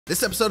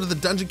This episode of the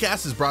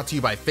Dungeoncast is brought to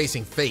you by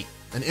Facing Fate,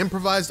 an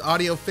improvised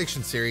audio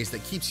fiction series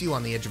that keeps you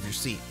on the edge of your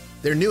seat.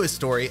 Their newest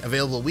story,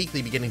 available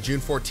weekly beginning June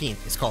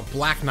 14th, is called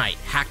Black Knight: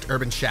 Hacked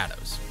Urban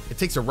Shadows. It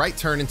takes a right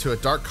turn into a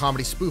dark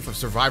comedy spoof of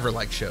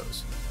Survivor-like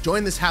shows.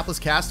 Join this hapless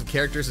cast of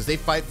characters as they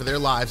fight for their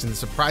lives in the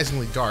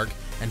surprisingly dark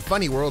and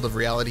funny world of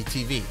reality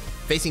TV.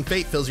 Facing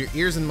Fate fills your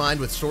ears and mind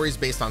with stories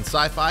based on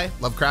sci-fi,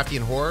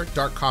 Lovecraftian horror,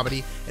 dark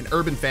comedy, and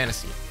urban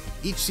fantasy.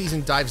 Each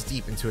season dives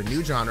deep into a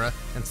new genre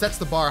and sets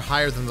the bar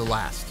higher than the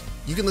last.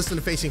 You can listen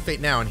to Facing Fate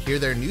now and hear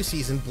their new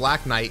season,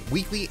 Black Knight,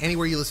 weekly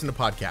anywhere you listen to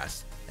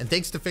podcasts. And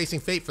thanks to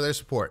Facing Fate for their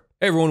support.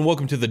 Hey everyone,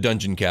 welcome to the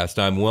Dungeoncast.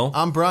 I'm Will.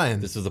 I'm Brian.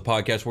 This is a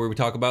podcast where we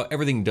talk about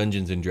everything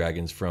Dungeons and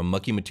Dragons, from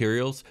mucky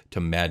materials to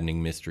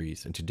maddening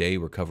mysteries. And today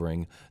we're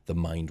covering The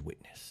Mind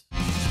Witness.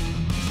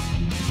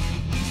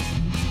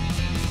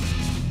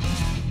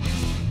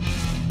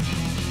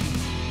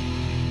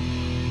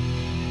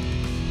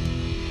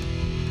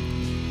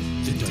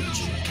 The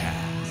Dungeoncast.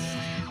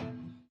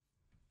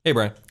 Hey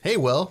Brian. Hey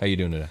Will. How you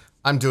doing today?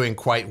 I'm doing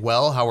quite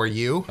well. How are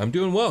you? I'm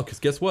doing well, because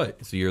guess what?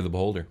 It's the year of the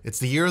Beholder. It's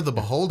the year of the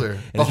Beholder.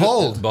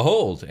 Behold!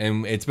 Behold!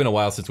 And it's been a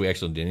while since we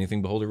actually did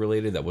anything Beholder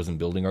related that wasn't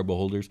building our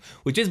Beholders,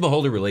 which is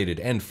Beholder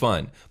related and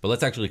fun. But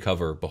let's actually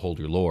cover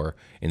Beholder lore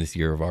in this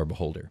year of our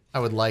Beholder.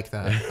 I would like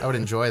that. I would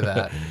enjoy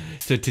that.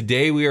 So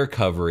today we are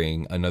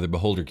covering another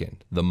Beholderkin,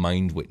 the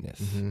Mind Witness.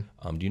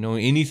 Mm-hmm. Do you know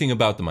anything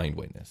about the Mind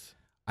Witness?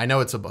 I know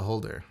it's a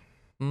Beholder.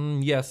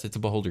 Yes, it's a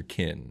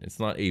Beholderkin. It's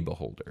not a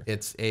Beholder.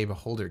 It's a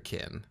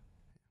Beholderkin.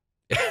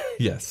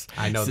 Yes,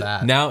 I know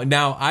that.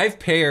 Now I've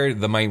paired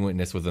the Mind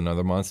Witness with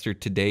another monster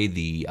today,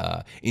 the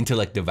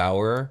Intellect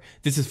Devourer.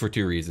 This is for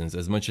two reasons.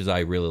 As much as I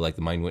really like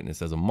the Mind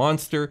Witness as a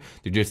monster,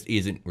 there just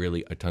isn't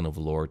really a ton of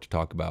lore to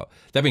talk about.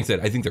 That being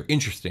said, I think they're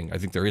interesting. I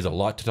think there is a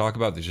lot to talk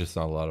about. There's just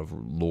not a lot of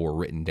lore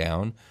written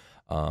down.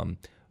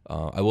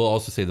 I will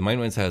also say the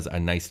Mind Witness has a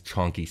nice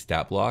chonky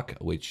stat block,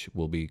 which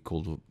will be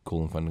cool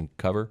and fun to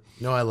cover.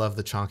 No, I love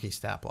the chonky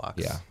stat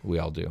blocks. Yeah, we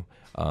all do.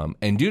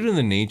 And due to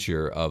the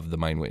nature of the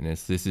Mind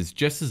Witness, this is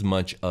just as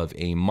much of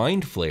a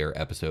Mind Flayer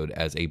episode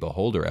as a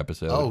Beholder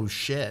episode. Oh,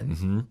 shit.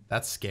 Mm-hmm.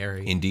 That's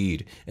scary.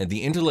 Indeed. And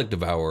the Intellect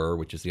Devourer,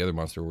 which is the other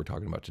monster we're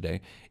talking about today,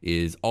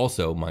 is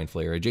also Mind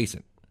Flayer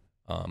adjacent.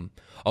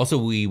 Also,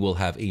 we will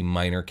have a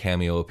minor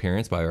cameo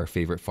appearance by our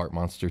favorite fart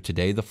monster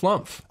today, the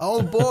Flumph.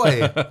 Oh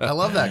boy, I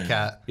love that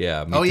cat.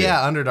 Yeah. Me too. Yeah,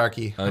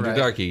 Underdarky.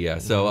 Underdarky, yeah.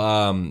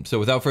 So, so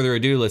without further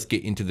ado, let's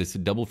get into this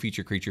double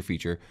feature creature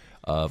feature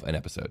of an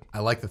episode. I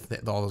like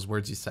all those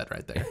words you said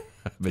right there.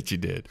 I bet you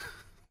did.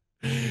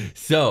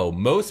 So,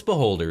 most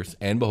Beholders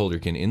and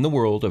Beholderkin in the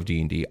world of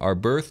D&D are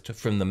birthed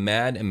from the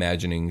mad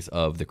imaginings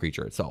of the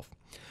creature itself.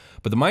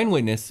 But the Mind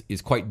Witness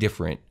is quite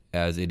different,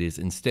 as it is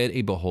instead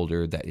a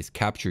Beholder that is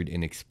captured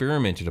and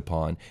experimented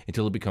upon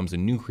until it becomes a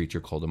new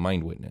creature called a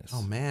Mind Witness.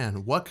 Oh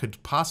man, what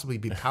could possibly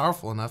be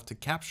powerful enough to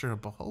capture a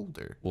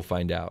Beholder? We'll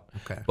find out.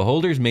 Okay.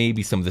 Beholders may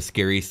be some of the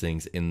scariest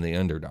things in the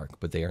Underdark,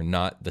 but they are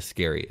not the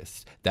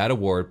scariest. That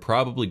award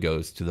probably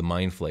goes to the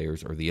Mind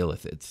Flayers or the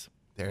Illithids.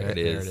 There it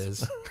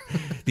is.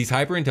 These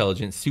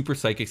hyper-intelligent, super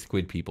psychic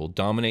squid people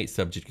dominate,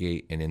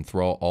 subjugate, and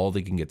enthrall all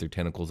they can get their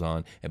tentacles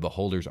on, and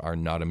Beholders are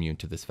not immune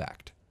to this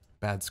fact.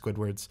 Bad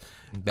Squidwards.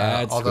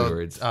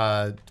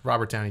 Squidwards.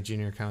 Robert Downey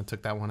Jr. kind of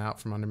took that one out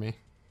from under me.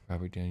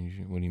 Robert Downey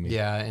Jr., what do you mean?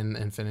 Yeah, in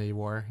Infinity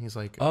War. He's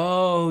like,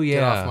 oh, yeah.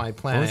 Get off my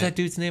planet. What was that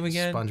dude's name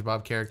again?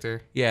 SpongeBob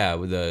character. Yeah,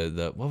 with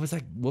the what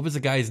was the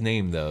guy's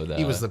name, though?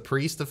 He was the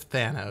priest of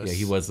Thanos. Yeah,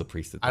 he was the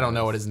priest of Thanos. I don't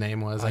know what his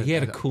name was. He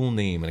had a cool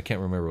name, and I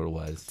can't remember what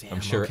it was. Damn,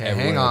 I'm sure okay,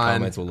 everyone in the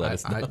comments will let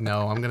us know.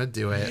 No, I'm going to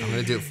do it. I'm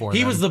going to do it for He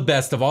them. was the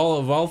best of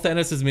all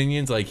Thanos'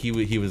 minions. Like, he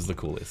was the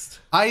coolest.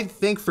 I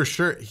think for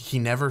sure he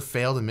never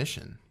failed a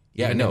mission.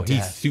 Yeah, no, he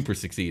super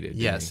succeeded.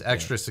 Yes,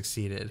 extra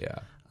succeeded.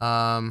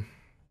 Yeah.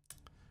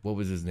 What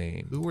was his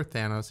name? Who were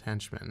Thanos'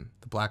 henchmen?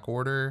 The Black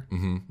Order?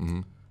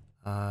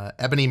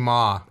 Ebony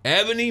Maw.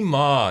 Ebony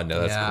Maw.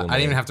 No, that's a cool name. I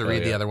didn't even have to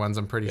read the other ones,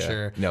 I'm pretty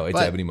sure. No, it's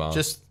Ebony Maw.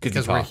 Just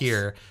because we're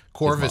here.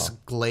 Corvus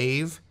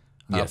Glaive.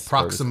 Yes,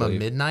 Proxima Glaive.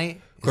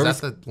 Midnight.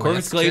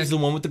 Corvus Glaive's the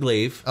one with the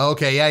glaive. Oh,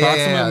 okay, yeah.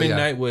 Proxima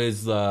Midnight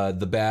was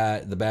the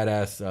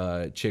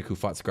badass chick who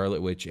fought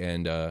Scarlet Witch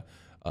and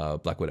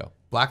Black Widow.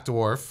 Black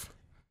Dwarf.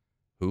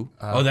 Who?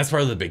 That's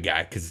probably the big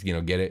guy, because,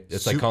 get it?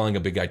 It's like calling a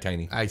big guy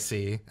tiny. I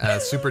see.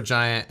 Super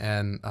Giant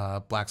and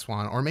Black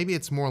Swan. Or maybe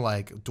it's more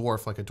like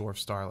dwarf, like a dwarf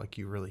star, like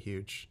you really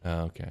huge.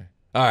 Oh, okay.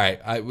 All right.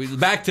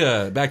 Back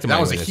to that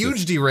was a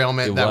huge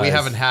derailment that we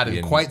haven't had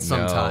in quite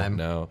some time.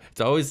 No.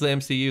 It's always the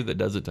MCU that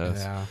does it to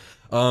us.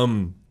 Yeah.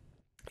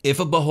 If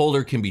a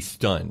Beholder can be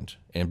stunned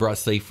and brought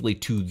safely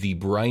to the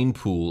brine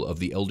pool of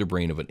the elder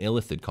brain of an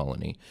Illithid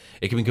colony,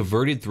 it can be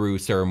converted through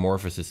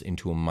Ceramorphosis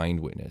into a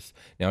Mind Witness.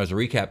 Now, as a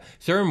recap,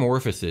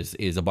 Ceramorphosis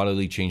is a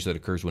bodily change that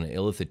occurs when an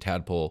Illithid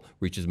tadpole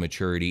reaches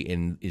maturity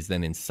and is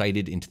then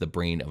incited into the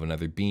brain of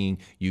another being,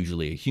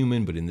 usually a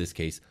human, but in this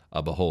case,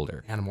 a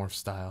Beholder. Animorph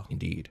style.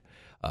 Indeed.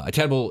 The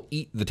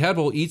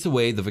tadpole eats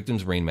away the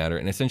victim's brain matter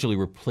and essentially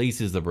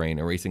replaces the brain,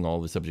 erasing all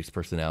of the subject's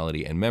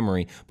personality and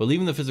memory, but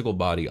leaving the physical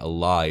body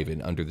alive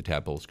and under the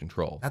tadpole's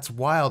control. That's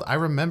wild.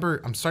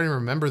 I'm starting to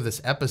remember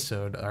this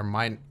episode, our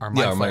Mind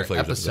Flayer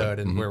episode,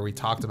 and where we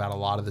talked about a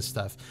lot of this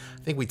stuff.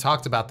 I think we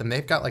talked about them.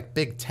 They've got like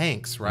big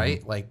tanks,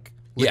 right? Like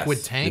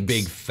liquid tanks. The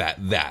big fat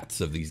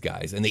vats of these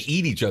guys. And they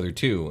eat each other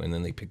too, and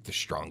then they pick the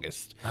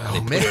strongest.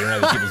 And they put it in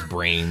other people's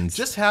brains.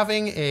 Just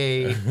having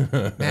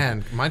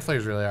Mind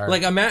Flayers really are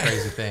like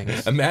crazy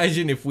things.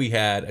 Imagine if we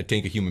had a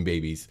tank of human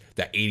babies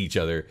that ate each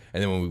other,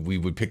 and then we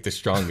would pick the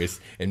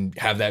strongest and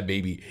have that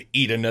baby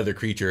eat another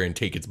creature and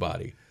take its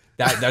body.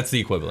 That's the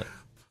equivalent.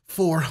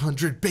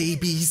 400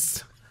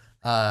 babies.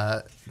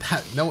 That's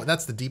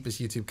the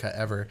deepest YouTube cut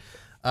ever.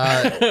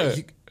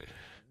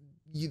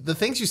 The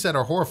things you said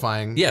are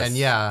horrifying. Yes, and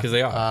yeah, because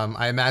they are.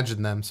 I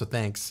imagined them, so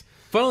thanks.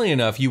 Funnily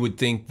enough, you would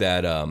think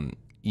that,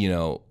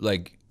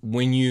 like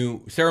when you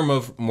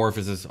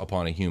Ceramorphosis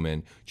upon a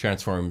human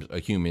transforms a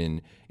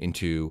human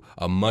into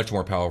a much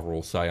more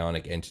powerful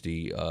psionic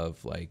entity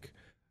of like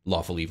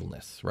lawful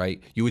evilness,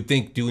 right? You would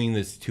think doing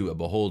this to a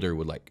beholder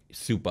would like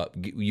soup up.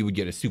 You would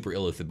get a super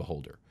illithid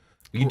beholder.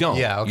 You don't.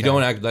 Yeah, okay. You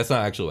don't. That's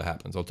not actually what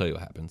happens. I'll tell you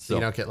what happens. So you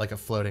don't get like a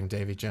floating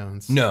Davy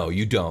Jones. No,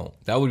 you don't.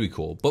 That would be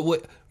cool. But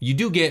what you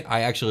do get,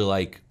 I actually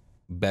like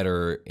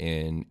better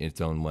in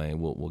its own way.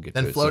 We'll get to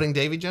it. Then floating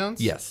Davy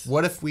Jones? Yes.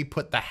 What if we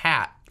put the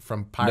hat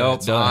from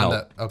Pirates doesn't on help.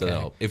 the... Okay. Doesn't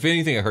help. If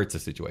anything, it hurts the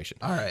situation.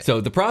 All right. So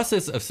the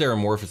process of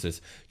Ceramorphosis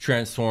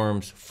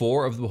transforms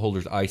 4 of the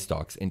beholder's eye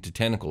stalks into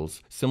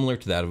tentacles, similar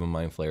to that of a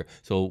Mind Flayer.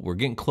 So we're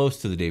getting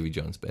close to the Davy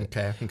Jones bit.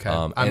 Okay.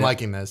 I'm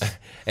liking this.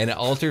 And it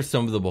alters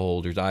some of the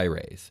beholder's eye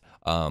rays.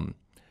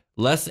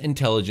 Less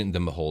intelligent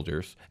than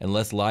beholders and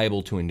less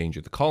liable to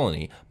endanger the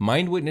colony,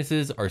 mind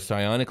witnesses are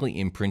psionically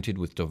imprinted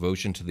with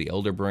devotion to the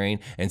elder brain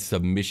and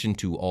submission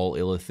to all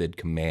illithid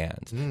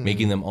commands,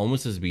 making them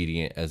almost as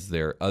obedient as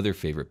their other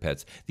favorite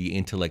pets, the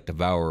Intellect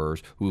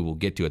Devourers, who we will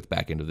get to at the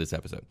back end of this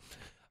episode.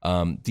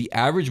 The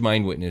average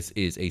mind witness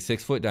is a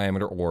 6-foot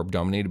diameter orb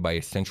dominated by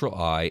a central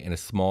eye and a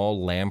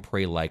small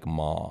lamprey-like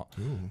maw.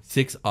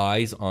 6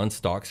 eyes on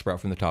stalks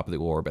sprout from the top of the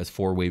orb as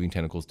 4 waving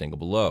tentacles dangle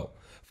below.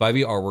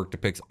 5e artwork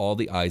depicts all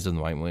the eyes of the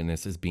mind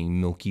witness as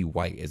being milky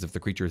white, as if the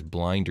creature is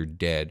blind or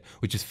dead,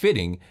 which is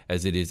fitting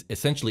as it is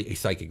essentially a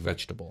psychic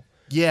vegetable.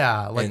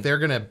 Yeah, like they're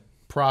going to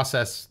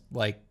process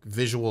like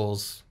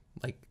visuals,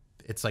 like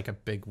it's like a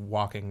big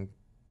walking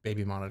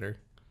baby monitor.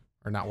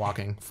 Or not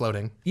walking,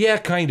 floating. Yeah,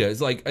 kind of.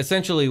 It's like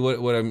essentially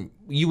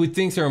you would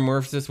think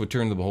Ceramorphosis would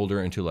turn the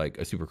beholder into like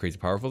a super crazy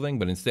powerful thing,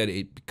 but instead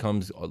it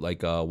becomes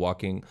like a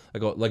walking,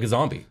 like a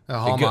zombie. It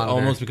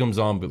almost becomes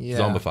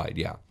zombified,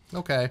 yeah.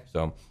 Okay.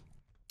 So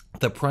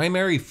the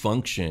primary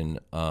function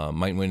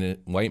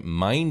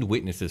mind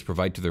witnesses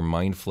provide to their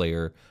Mind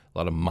Flayer, a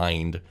lot of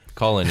mind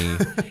colony,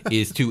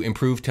 is to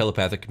improve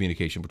telepathic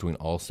communication between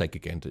all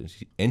psychic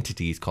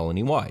entities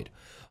colony-wide.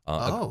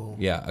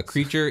 A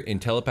creature in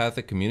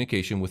telepathic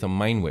communication with a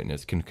mind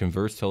witness can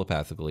converse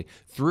telepathically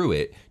through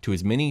it to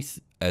as many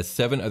as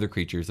 7 other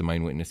creatures the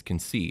mind witness can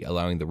see,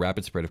 allowing the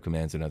rapid spread of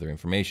commands and other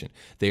information.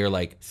 They are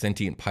like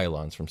sentient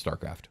pylons from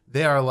StarCraft.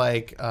 They are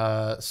like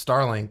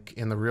Starlink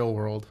in the real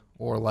world,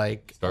 or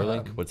like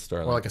Starlink. What's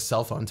Starlink? Or like a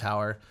cell phone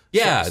tower.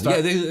 Yeah,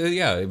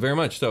 very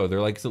much so.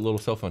 They're like little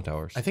cell phone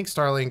towers. I think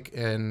Starlink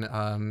in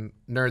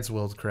nerds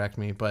will correct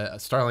me, but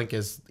Starlink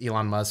is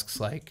Elon Musk's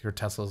or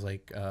Tesla's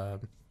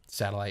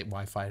satellite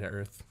Wi-Fi to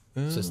Earth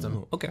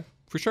system. Okay,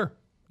 for sure.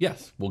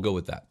 Yes, we'll go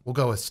with that. We'll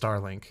go with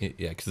Starlink.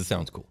 Yeah, because it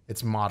sounds cool.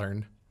 It's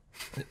modern.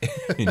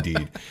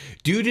 Indeed.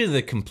 Due to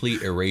the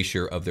complete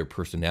erasure of their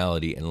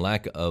personality and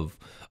lack of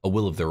a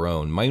will of their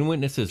own, mind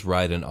witnesses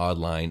ride an odd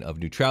line of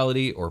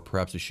neutrality, or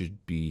perhaps it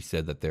should be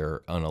said that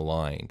they're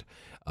unaligned.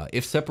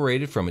 If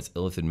separated from its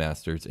illithid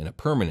masters in a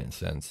permanent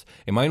sense,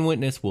 a mind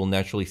witness will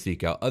naturally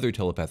seek out other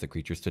telepathic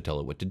creatures to tell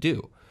it what to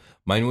do.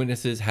 Mind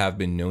witnesses have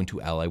been known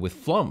to ally with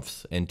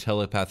flumphs and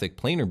telepathic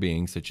planar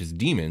beings such as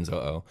demons,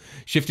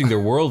 shifting their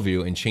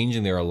worldview and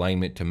changing their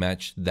alignment to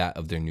match that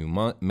of their new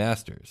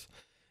masters.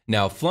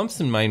 Now, flumphs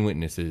and mind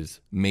witnesses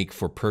make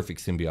for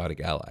perfect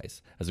symbiotic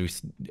allies.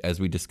 As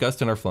we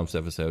discussed in our flumphs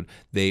episode,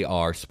 they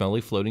are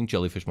smelly floating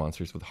jellyfish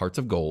monsters with hearts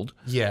of gold.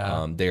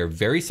 Yeah. They are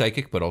very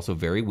psychic, but also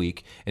very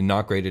weak, and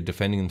not great at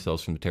defending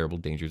themselves from the terrible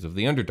dangers of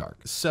the Underdark.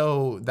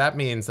 So that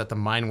means that the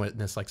mind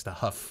witness likes to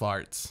huff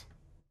farts.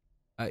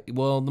 The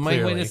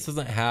mind witness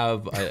doesn't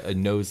have a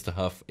nose to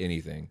huff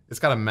anything. It's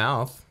got a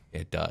mouth.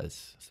 It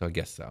does. So I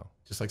guess so.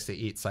 Just likes to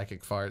eat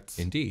psychic farts.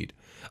 Indeed.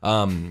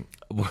 Where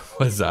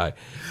was I?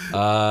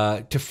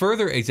 To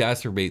further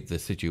exacerbate the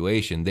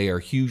situation, they are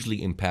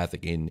hugely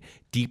empathic in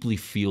deeply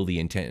feel the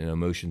intent and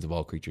emotions of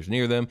all creatures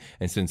near them.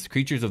 And since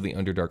creatures of the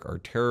Underdark are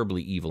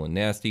terribly evil and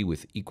nasty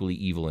with equally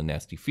evil and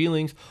nasty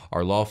feelings,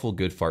 our lawful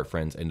good fart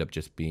friends end up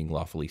just being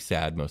lawfully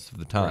sad most of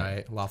the time.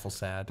 Right, lawful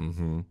sad.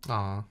 Mm-hmm.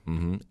 Aw.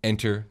 Mm-hmm.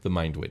 Enter the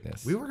Mind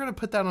Witness. We were going to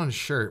put that on a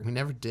shirt. We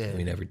never did.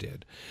 We never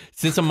did.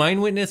 Since a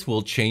Mind Witness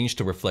will change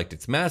to reflect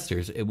its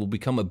masters, it will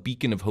become a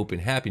beacon of hope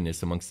and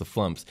happiness amongst the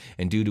Flumps,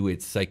 and due to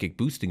its psychic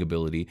boosting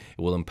ability,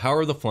 it will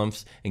empower the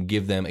Flumps and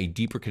give them a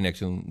deeper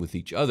connection with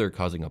each other,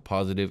 causing a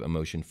positive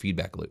emotion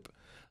feedback loop.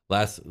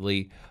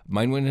 Lastly,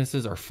 Mind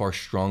Witnesses are far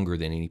stronger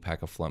than any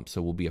pack of Flumps,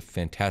 so will be a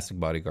fantastic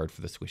bodyguard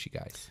for the squishy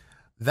guys.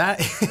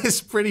 That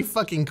is pretty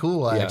fucking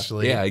cool,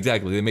 actually. Yeah,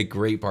 exactly. They make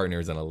great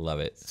partners, and I love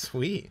it.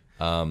 Sweet.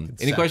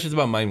 Any questions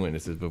about Mind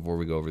Witnesses before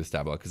we go over the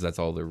stat block? Because that's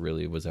all there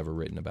really was ever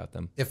written about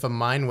them. If a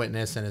Mind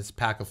Witness and its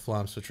pack of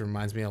Flumps, which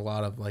reminds me a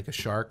lot of like a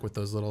shark with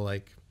those little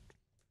like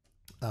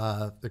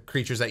the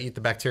creatures that eat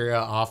the bacteria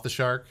off the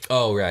shark.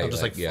 Oh, right.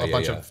 Just like a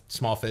bunch of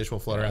small fish will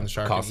float around the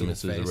shark.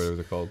 Cosmoses or whatever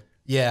they're called.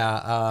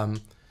 Yeah.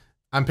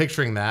 I'm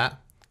picturing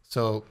that.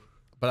 So,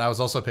 but I was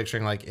also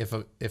picturing like if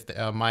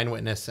a Mind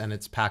Witness and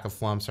its pack of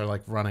Flumps are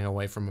like running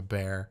away from a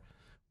bear,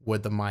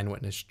 would the Mind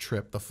Witness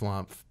trip the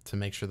Flump to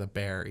make sure the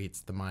bear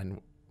eats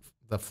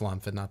the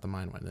Flump and not the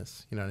Mind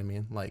Witness? You know what I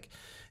mean? Like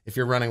if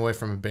you're running away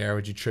from a bear,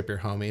 would you trip your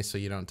homie so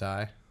you don't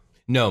die?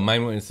 No,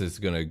 Mind Witness is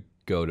going to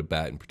go to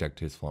bat and protect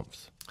his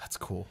Flumps. That's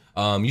cool.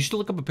 You should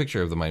look up a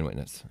picture of the Mind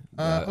Witness.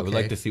 I would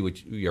like to see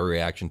your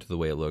reaction to the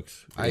way it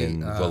looks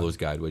in Volo's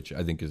Guide, which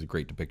I think is a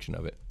great depiction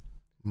of it.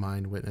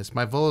 Mind Witness.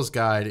 My Volo's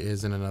Guide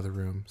is in another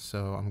room,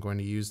 so I'm going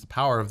to use the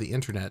power of the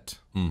internet.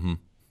 Mm-hmm.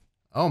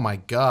 Oh my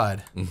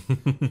God.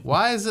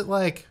 Why is it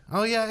like,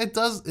 oh yeah, it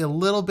does a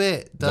little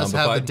bit, does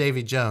have the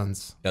Davy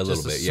Jones. A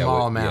little bit, yeah.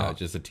 Small amount. Yeah,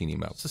 just a teeny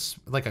amount. It's just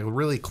like a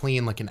really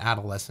clean, like an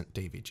adolescent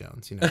Davy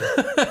Jones, you know?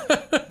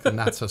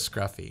 Not so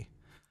scruffy.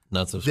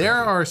 Not so scruffy. There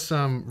are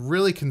some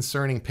really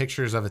concerning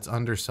pictures of its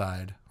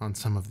underside on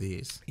some of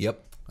these.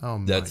 Yep. Oh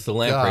my That's the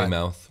lamprey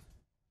mouth.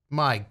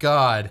 My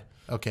God.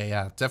 Okay,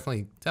 yeah,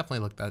 definitely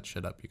look that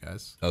shit up, you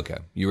guys. Okay.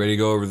 You ready to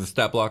go over the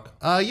stat block?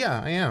 Yeah,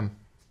 I am.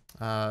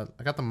 I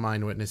got the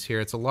Mind Witness here.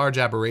 It's a large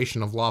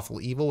aberration of lawful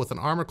evil with an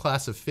armor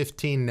class of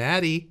 15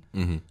 natty,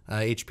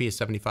 HP is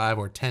 75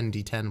 or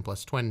 10d10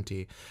 plus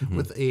 20,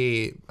 with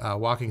a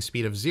walking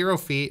speed of 0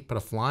 feet, but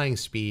a flying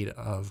speed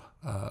of,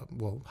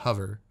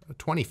 hover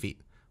 20 feet,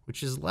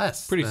 which is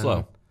less. Pretty than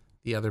slow.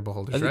 The other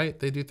beholders, right?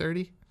 They do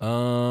 30?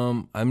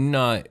 I'm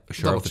not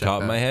sure off the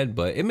top of my head,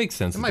 but it makes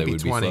sense that they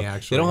would be 20, slow.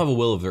 Actually. They don't have a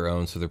will of their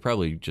own, so they're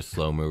probably just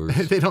slow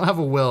movers. They don't have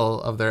a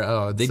will of their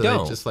own. They so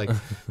don't. They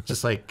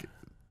just like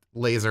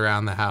lays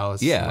around the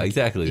house. Yeah, like,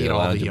 exactly. They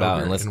lounge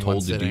about unless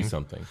told to do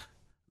something.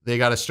 They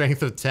got a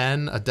strength of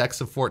 10, a dex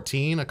of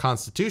 14, a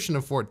constitution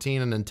of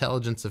 14, an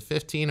intelligence of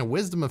 15, a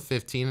wisdom of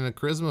 15, and a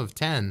charisma of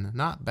 10.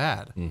 Not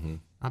bad.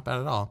 Not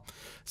bad at all.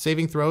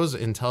 Saving throws,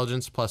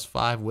 intelligence plus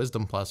 5,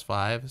 wisdom plus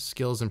 5,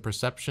 skills and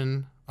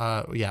perception,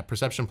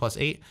 perception plus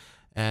 8,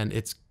 and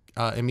it's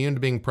immune to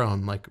being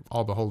prone, like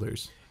all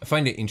beholders. I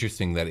find it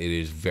interesting that it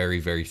is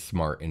very, very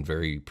smart and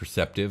very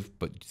perceptive,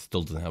 but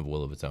still doesn't have a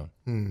will of its own.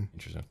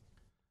 Interesting.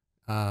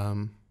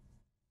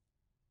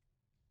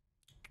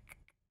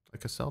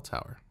 Like a cell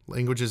tower.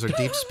 Languages are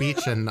deep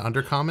speech and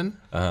undercommon.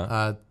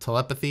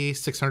 Telepathy,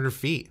 600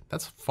 feet.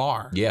 That's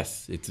far.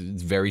 Yes, it's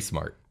very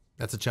smart.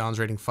 That's a challenge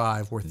rating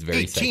 5 worth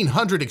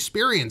 1,800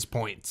 experience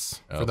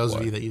points. For those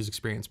of you that use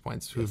experience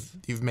points,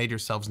 you've made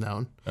yourselves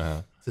known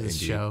to this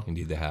show.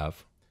 Indeed, they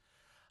have.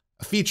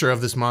 A feature of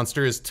this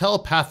monster is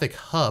telepathic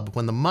hub.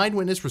 When the Mind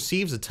Witness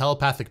receives a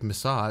telepathic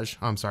message,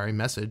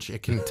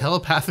 it can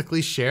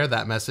telepathically share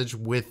that message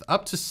with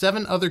up to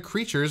 7 other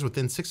creatures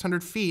within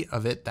 600 feet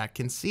of it that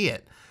can see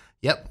it.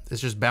 Yep, it's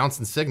just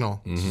bouncing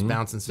signal. It's just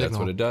bouncing signal. That's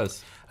what it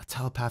does. A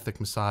telepathic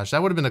massage.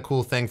 That would have been a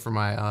cool thing for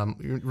my.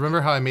 Remember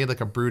how I made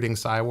like a brooding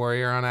Psy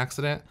warrior on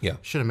accident? Yeah.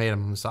 Should have made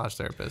him a massage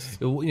therapist.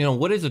 You know,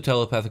 what is a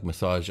telepathic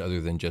massage other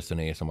than just an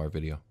ASMR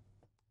video?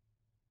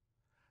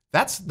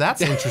 That's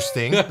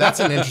interesting. That's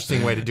an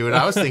interesting way to do it.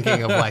 I was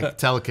thinking of like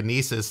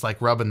telekinesis,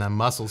 like rubbing them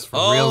muscles for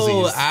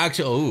realsies.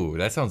 Actually,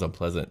 that sounds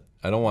unpleasant.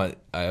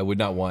 I would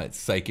not want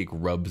psychic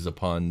rubs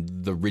upon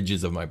the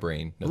ridges of my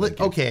brain. No,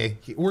 okay,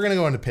 we're going to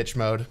go into pitch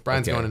mode.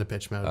 Brian's going into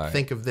pitch mode. Right.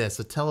 Think of this,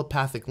 a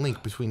telepathic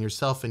link between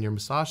yourself and your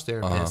massage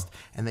therapist,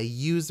 and they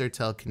use their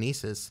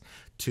telekinesis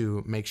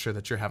to make sure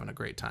that you're having a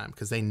great time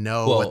because they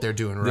know what they're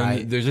doing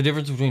right. There's a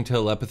difference between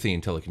telepathy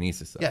and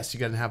telekinesis, though. Yes, you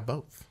got to have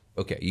both.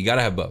 Okay, you got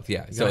to have both,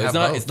 yeah. So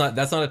that's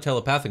not a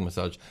telepathic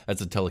massage,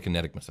 that's a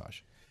telekinetic massage.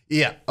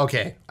 Yeah,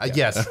 okay.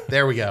 Yes,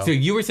 there we go. So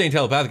you were saying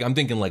telepathic. I'm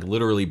thinking like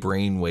literally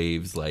brain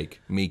waves,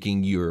 like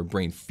making your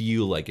brain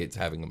feel like it's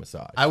having a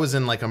massage. I was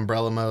in like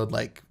umbrella mode,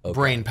 like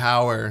brain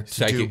power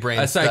to do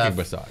brain stuff. Psychic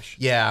massage.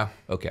 Yeah.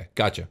 Okay,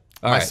 gotcha.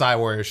 My Psy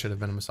warrior should have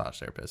been a massage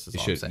therapist, is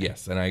all I'm saying.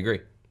 Yes, and I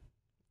agree.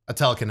 A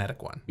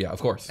telekinetic one. Yeah, of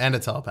course. And a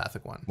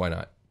telepathic one. Why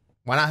not?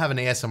 Why not have an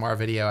ASMR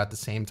video at the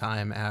same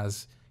time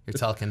as your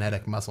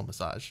telekinetic muscle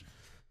massage?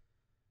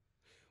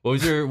 What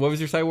was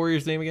your Psy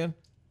warrior's name again?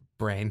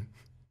 Brain.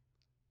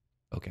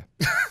 Okay.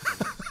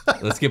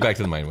 Let's get back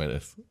to the Mind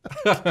Witness.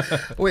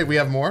 Wait, we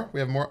have more? We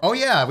have more? Oh,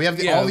 yeah. We have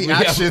all the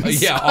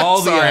actions.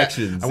 All the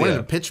actions. I went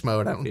into pitch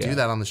mode. I don't do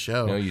that on the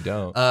show. No, you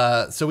don't.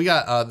 So we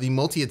got the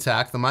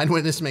multi-attack. The Mind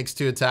Witness makes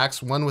 2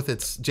 attacks, one with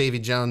its J.V.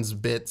 Jones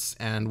bits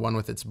and one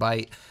with its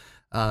bite.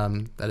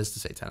 That is to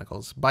say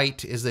tentacles.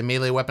 Bite is a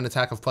melee weapon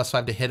attack of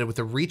 +5 to hit it with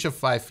a reach of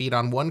 5 feet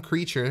on one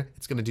creature.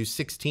 It's going to do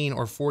 16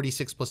 or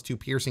 46 + 2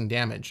 piercing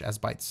damage, as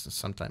bites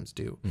sometimes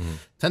do.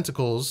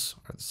 Tentacles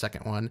are the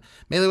second one.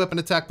 Melee weapon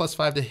attack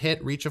 +5 to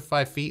hit, reach of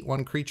 5 feet,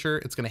 one creature.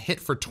 It's going to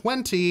hit for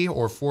 20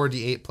 or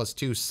 4d8 +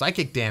 2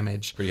 psychic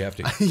damage. Pretty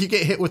hefty. You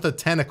get hit with a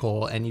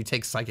tentacle and you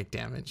take psychic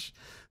damage.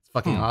 It's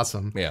fucking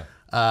awesome. Yeah.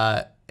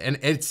 And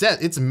it says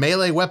it's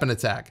melee weapon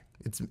attack.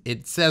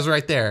 It says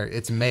right there,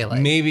 it's melee.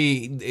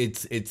 Maybe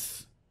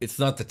it's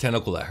not the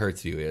tentacle that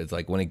hurts you. It's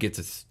like when it gets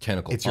its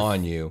tentacle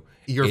on you,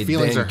 your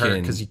feelings are hurt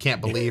because you can't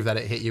believe that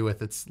it hit you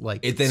with its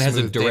like. It then has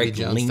a direct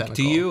link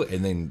to you,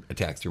 and then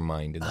attacks your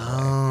mind in that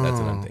way. That's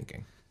what I'm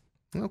thinking.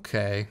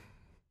 Okay.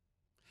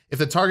 If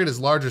the target is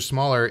large or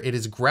smaller, it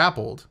is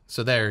grappled.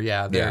 So there you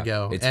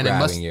go. It's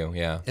grabbing you.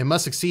 It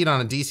must succeed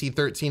on a DC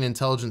 13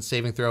 intelligence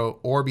saving throw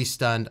or be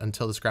stunned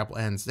until this grapple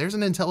ends. There's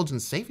an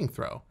intelligence saving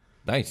throw.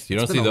 Nice. You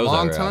don't see those a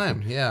long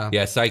time. Yeah.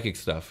 Yeah, psychic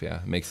stuff.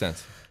 Yeah, makes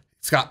sense.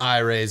 It's got eye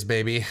rays,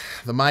 baby.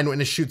 The Mind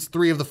Witness shoots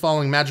 3 of the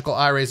following magical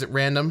eye rays at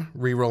random,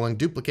 re-rolling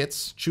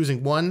duplicates,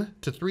 choosing 1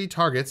 to 3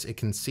 targets it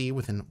can see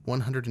within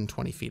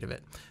 120 feet of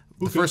it.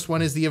 The first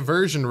one is the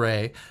Aversion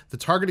Ray. The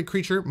targeted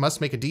creature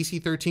must make a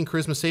DC 13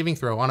 Charisma saving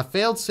throw. On a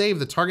failed save,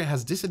 the target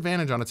has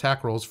disadvantage on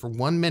attack rolls for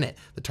 1 minute.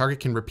 The target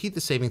can repeat the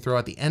saving throw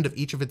at the end of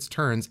each of its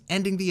turns,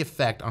 ending the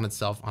effect on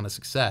itself on a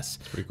success.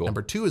 Pretty cool.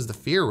 Number 2 is the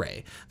Fear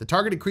Ray. The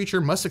targeted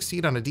creature must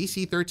succeed on a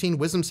DC 13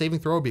 Wisdom saving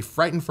throw or be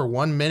frightened for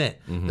 1 minute.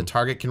 The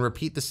target can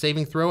repeat the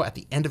saving throw at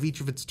the end of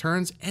each of its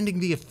turns, ending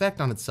the effect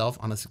on itself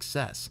on a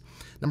success.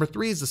 Number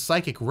 3 is the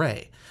Psychic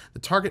Ray. The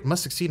target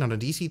must succeed on a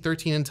DC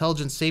 13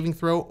 Intelligence saving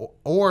throw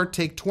or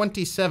take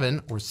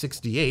 27 or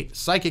 68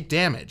 psychic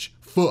damage.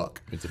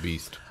 Fuck. It's a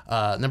beast.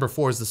 Number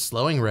 4 is the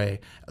Slowing Ray.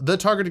 The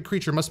targeted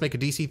creature must make a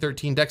DC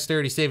 13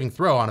 Dexterity saving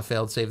throw. On a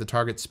failed save, the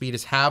target's speed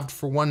is halved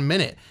for 1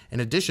 minute. In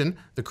addition,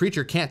 the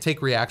creature can't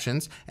take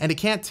reactions, and it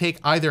can't take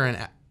either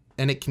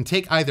it can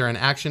take either an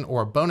action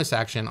or a bonus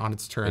action on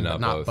its turn, but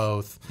not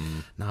both.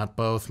 Not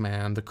both,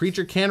 man. The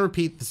creature can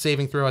repeat the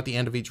saving throw at the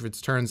end of each of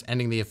its turns,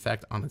 ending the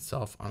effect on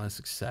itself on a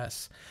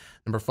success.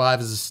 Number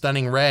 5 is a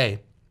Stunning Ray.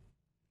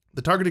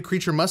 The targeted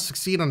creature must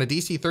succeed on a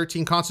DC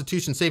 13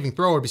 Constitution saving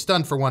throw or be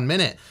stunned for 1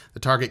 minute.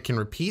 The target can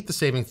repeat the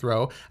saving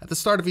throw at the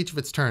start of each of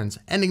its turns,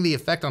 ending the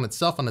effect on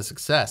itself on a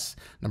success.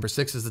 Number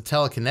 6 is the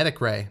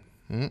Telekinetic Ray.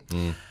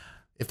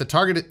 If the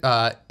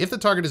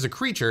target is a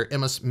creature, it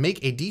must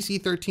make a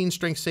DC 13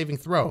 Strength saving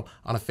throw.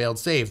 On a failed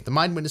save, the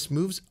Mind Witness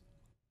moves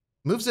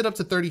it up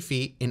to 30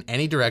 feet in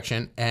any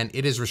direction, and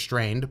it is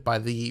restrained by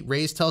the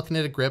raised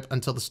telekinetic grip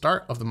until the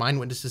start of the Mind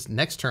Witness's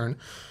next turn,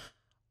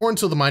 or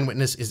until the Mind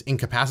Witness is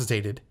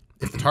incapacitated.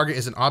 If the target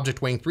is an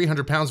object weighing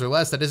 300 pounds or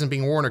less that isn't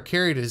being worn or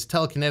carried, it is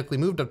telekinetically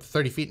moved up to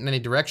 30 feet in any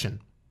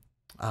direction.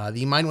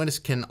 The Mind Witness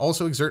can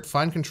also exert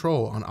fine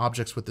control on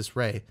objects with this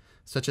ray,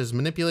 such as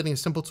manipulating a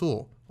simple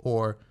tool,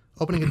 or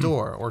opening a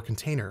door or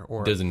container,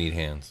 or doesn't need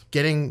hands.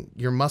 Getting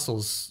your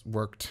muscles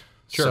worked.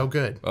 Sure. So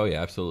good. Oh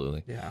yeah,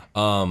 absolutely. Yeah.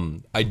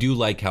 I do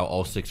like how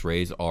all 6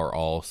 rays are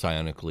all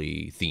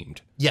psionically themed.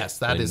 Yes,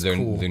 that is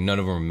cool. None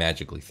of them are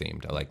magically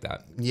themed. I like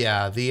that.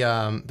 Yeah, the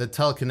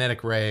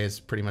telekinetic ray is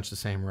pretty much the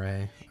same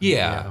ray.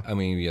 Yeah. I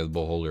mean, the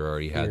Beholder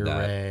already had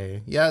that.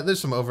 Ray. Yeah, there's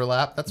some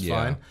overlap. That's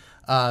fine.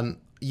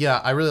 Yeah,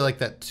 I really like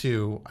that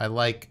too. I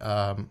like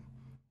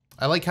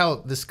how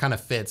this kind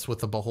of fits with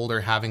the Beholder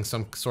having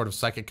some sort of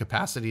psychic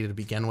capacity to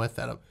begin with,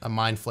 that a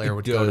Mind Flayer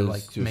would go to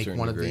like make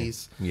one of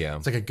these. Yeah.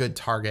 It's like a good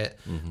target.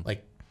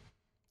 Like,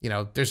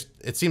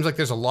 it seems like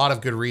there's a lot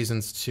of good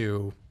reasons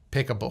to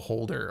pick a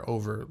Beholder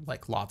over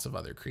like lots of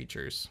other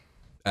creatures.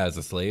 As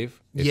a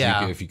slave?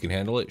 If you can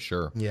handle it,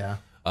 sure. Yeah.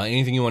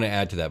 Anything you want to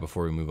add to that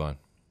before we move on?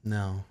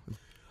 No.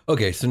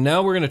 Okay, so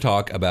now we're going to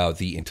talk about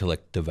the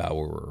Intellect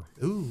Devourer.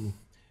 Ooh.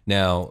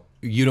 Now,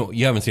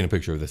 you haven't seen a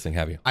picture of this thing,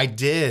 have you? I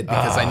did,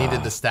 because I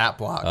needed the stat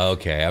block.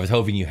 Okay, I was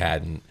hoping you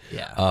hadn't.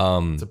 Yeah.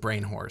 It's a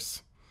brain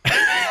horse.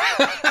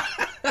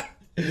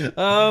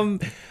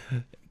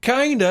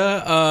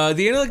 Kinda.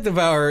 The Intellect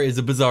Devourer is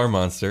a bizarre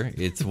monster.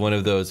 It's one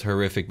of those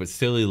horrific but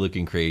silly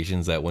looking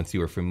creations that once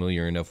you are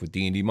familiar enough with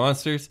D&D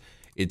monsters,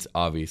 it's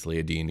obviously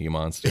a D&D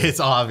monster.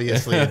 It's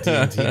obviously a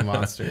D&D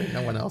monster.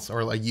 No one else.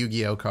 Or a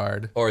Yu-Gi-Oh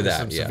card. Or There's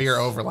that, some severe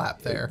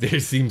overlap there. There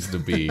seems to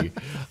be.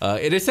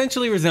 It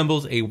essentially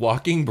resembles a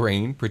walking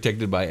brain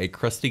protected by a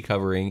crusty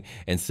covering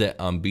and set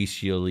on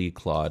bestially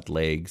clawed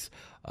legs.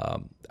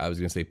 I was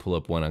going to say pull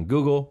up one on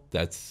Google.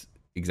 That's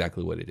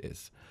exactly what it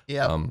is.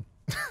 Yeah.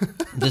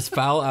 This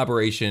foul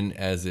aberration,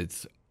 as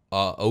its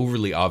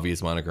overly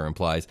obvious moniker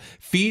implies,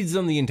 feeds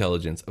on the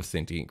intelligence of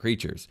sentient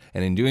creatures.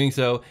 And in doing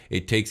so,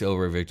 it takes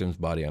over a victim's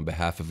body on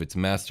behalf of its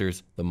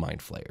masters, the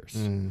Mind Flayers.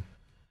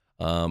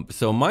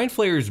 So Mind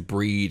Flayers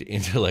breed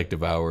Intellect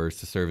Devourers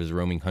to serve as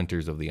roaming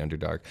hunters of the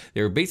Underdark.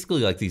 They're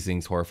basically like these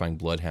things horrifying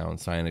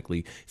bloodhounds,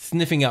 psionically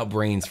sniffing out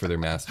brains for their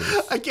masters.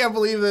 I can't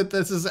believe that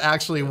this is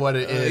actually what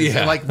it is.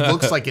 Yeah. It like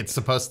looks like it's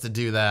supposed to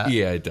do that.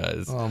 Yeah, it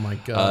does. Oh my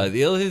god.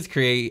 The Illithids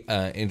create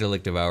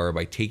Intellect Devourer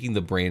by taking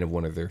the brain of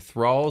one of their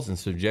thralls and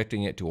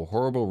subjecting it to a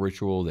horrible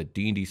ritual that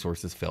D&D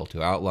sources fail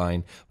to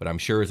outline, but I'm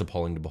sure is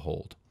appalling to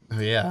behold.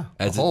 Yeah.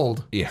 As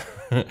Behold.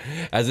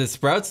 As it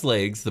sprouts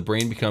legs, the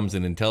brain becomes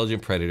an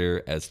intelligent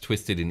predator as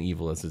twisted and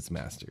evil as its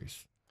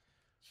masters.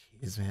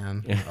 Jeez,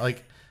 man.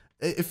 Like,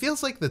 it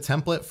feels like the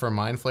template for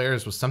Mind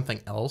Flayers was something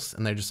else,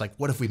 and they're just like,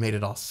 what if we made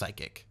it all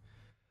psychic?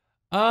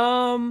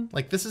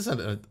 Like, this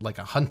isn't like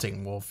a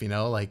hunting wolf, you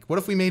know? Like, what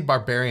if we made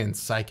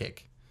barbarians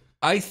psychic?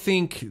 I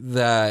think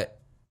that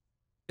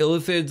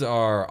Illithids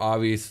are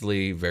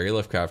obviously very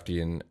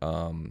Lovecraftian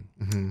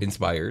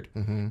inspired,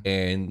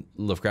 and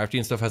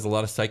Lovecraftian stuff has a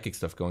lot of psychic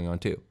stuff going on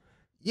too.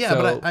 Yeah,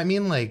 so, but I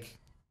mean, like,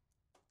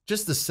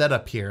 just the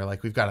setup here.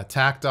 Like, we've got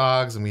attack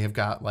dogs, and we have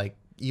got, like,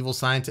 evil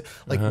scientists.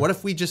 Like, what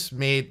if we just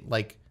made,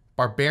 like,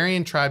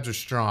 barbarian tribes are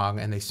strong,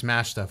 and they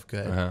smash stuff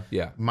good.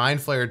 Yeah. Mind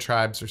Flayer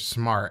tribes are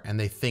smart, and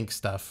they think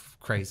stuff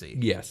crazy.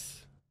 Yes.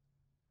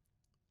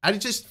 It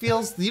just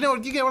feels, you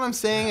get what I'm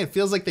saying? It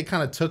feels like they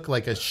kind of took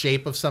like a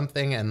shape of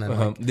something and then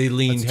like, they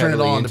leaned turn it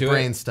all into into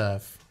brain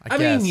stuff. I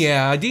mean,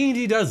 yeah,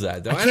 D&D does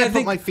that though. I can't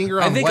put my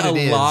finger on what it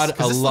is.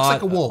 This looks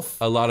like a wolf.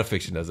 A lot of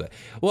fiction does that.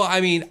 Well,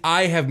 I mean,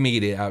 I have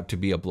made it out to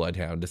be a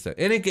bloodhound,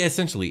 and it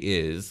essentially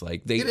is.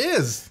 Like it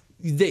is.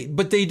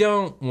 But they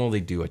don't. Well, they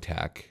do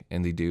attack,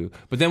 and they do.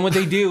 But then what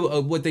they do,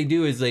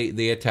 is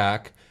they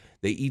attack.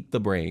 They eat the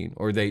brain,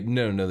 or they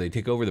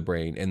take over the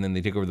brain, and then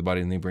they take over the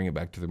body, and they bring it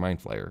back to their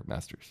Mind Flayer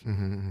masters.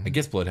 I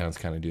guess bloodhounds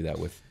kind of do that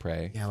with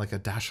prey. Yeah, like a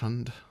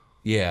dachshund.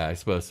 Yeah, I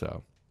suppose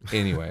so.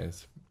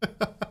 Anyways,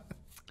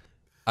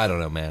 I don't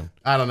know, man.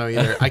 I don't know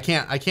either. I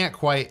can't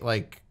quite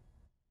like.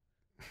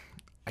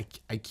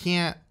 I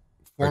can't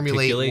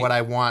formulate what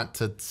I want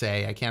to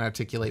say. I can't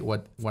articulate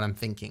what I'm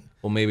thinking.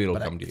 Well, maybe it'll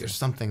come to you. There's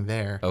something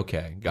there.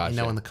 Okay, gotcha. Let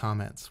me know in the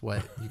comments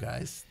what you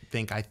guys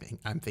think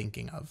I'm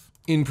thinking of.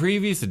 In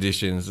previous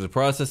editions, the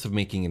process of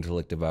making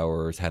Intellect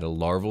Devourers had a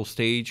larval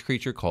stage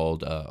creature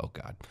called an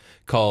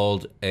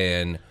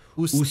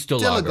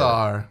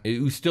Ustalagar.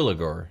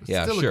 Ustalagar.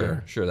 Yeah,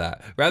 sure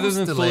that. Rather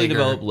than fully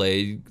developed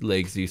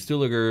legs, the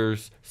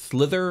Ustilagars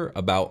slither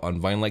about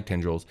on vine-like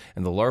tendrils,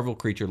 and the larval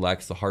creature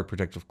lacks the hard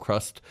protective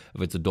crust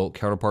of its adult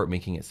counterpart,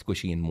 making it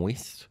squishy and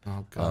moist.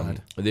 Oh,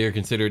 God. They are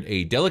considered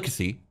a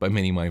delicacy by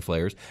many Mind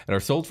Flayers and are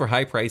sold for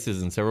high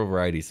prices in several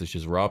varieties, such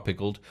as raw,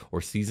 pickled,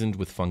 or seasoned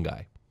with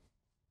fungi.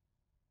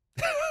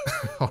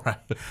 All right.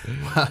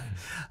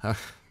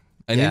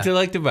 An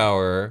Intellect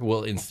Devourer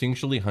will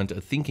instinctually hunt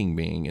a thinking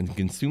being and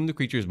consume the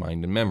creature's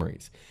mind and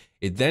memories.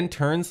 It then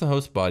turns the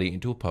host body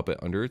into a puppet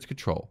under its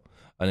control.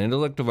 An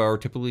Intellect Devourer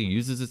typically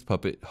uses its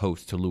puppet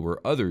host to lure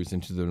others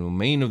into the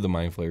domain of the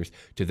Mind Flayers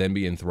to then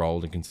be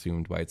enthralled and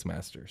consumed by its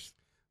masters.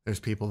 There's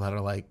people that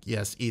are like,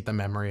 yes, eat the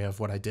memory of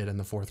what I did in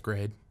the 4th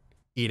grade.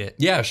 Eat it.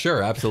 Yeah,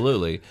 sure,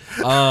 absolutely.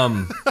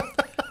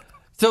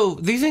 So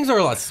these things are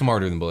a lot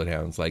smarter than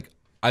bloodhounds. Like,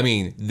 I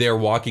mean, they're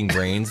walking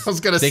brains. I was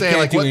gonna say,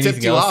 like, what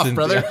tipped you off,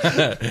 brother?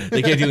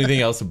 They can't do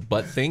anything else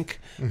but think.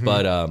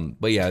 But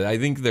yeah, I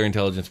think their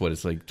intelligence,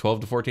 it's like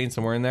 12 to 14,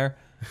 somewhere in there.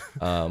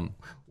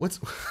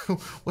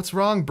 What's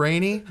wrong,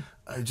 Brainy?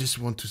 I just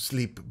want to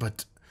sleep,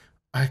 but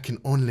I can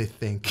only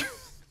think.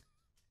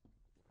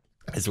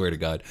 I swear to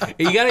God.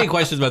 You got any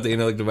questions about the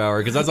Intellect Devourer?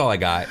 Because that's all I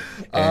got.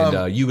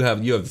 And you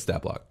have the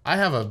stat block. I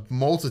have a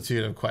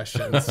multitude of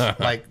questions.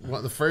 Like,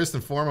 the first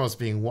and foremost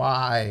being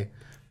why?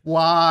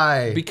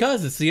 Why?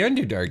 Because it's the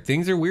Underdark.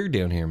 Things are weird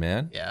down here,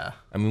 man. Yeah.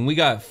 I mean, we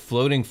got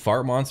floating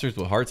fart monsters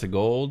with hearts of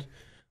gold.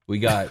 We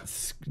got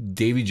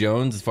Davy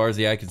Jones as far as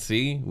the eye can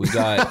see. We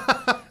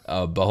got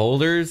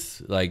beholders,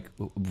 like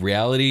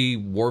reality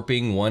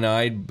warping,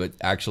 one-eyed, but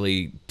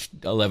actually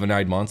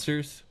 11-eyed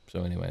monsters.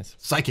 So anyways.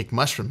 Psychic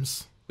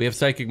mushrooms. We have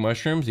psychic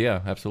mushrooms.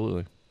 Yeah,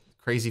 absolutely.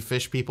 Crazy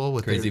fish people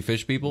with with the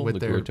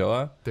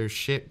Kuo-toa. Their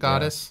shit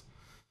goddess.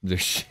 Yeah. Their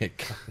shit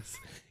goddess.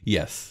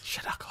 Yes.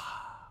 Shadakla.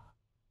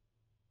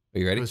 Are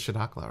you ready? It was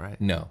Shadakla,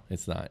 right? No,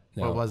 it's not.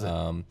 No. What was it?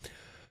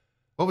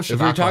 What was Shadakla? If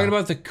we're talking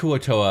about the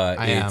Kuo-toa,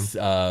 it's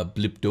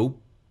Blip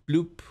Dope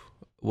Bloop.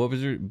 What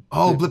was it?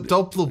 Oh, Blip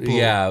Dope Bloop.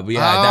 Yeah,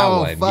 that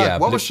one. Fuck. Yeah,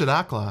 what was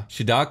Shadakla?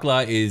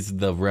 Shadakla is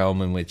the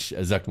realm in which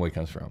Zuckmoy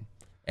comes from.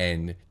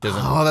 And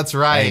doesn't. Oh, that's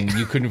right. And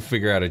you couldn't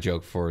figure out a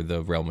joke for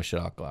the realm of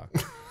Shadakla.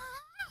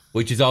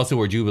 Which is also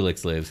where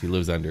Jubilix lives. He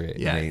lives under it.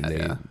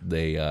 Yeah,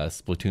 they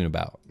splatoon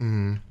about.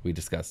 We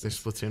discussed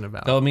this. They splatoon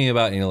about. Tell me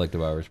about Intellect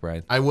Devourers,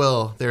 Brian. I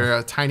will.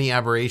 They're tiny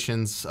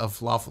aberrations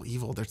of lawful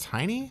evil. They're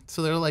tiny?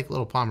 So they're like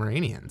little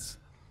Pomeranians.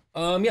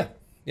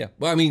 Yeah.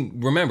 Well, I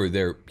mean, remember,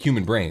 they're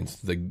human brains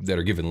that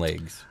are given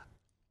legs.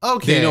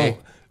 Okay. They don't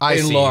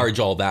enlarge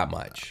all that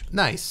much.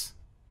 Nice.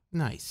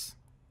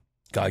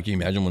 God, can you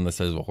imagine when the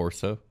size of a horse,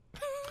 though?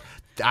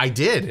 I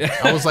did.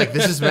 I was like,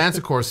 this is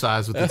Manticore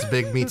size with its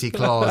big meaty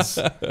claws.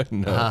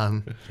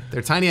 No.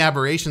 They're tiny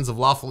aberrations of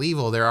lawful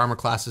evil. Their armor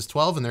class is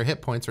 12 and their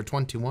hit points are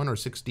 21 or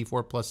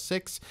 64 plus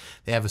 6.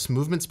 They have a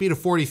movement speed of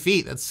 40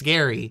 feet. That's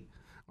scary.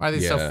 Why are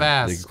they so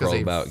fast? They can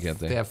crawl about, can't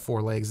they? They have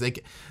 4 legs.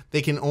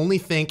 They can only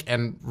think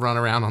and run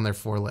around on their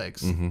 4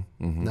 legs.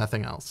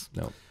 Nothing else.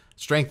 No.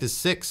 Strength is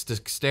 6,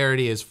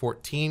 dexterity is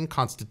 14,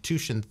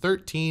 constitution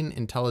 13,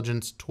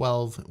 intelligence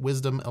 12,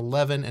 wisdom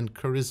 11, and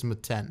charisma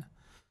 10.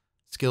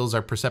 Skills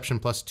are perception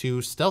plus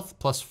 2, stealth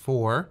plus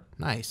 4.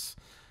 Nice.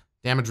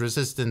 Damage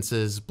resistance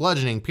is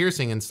bludgeoning,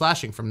 piercing, and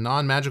slashing from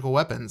non-magical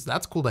weapons.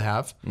 That's cool to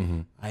have.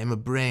 I am a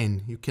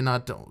brain. You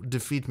cannot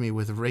defeat me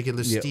with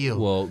regular steel.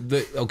 Well,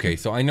 okay,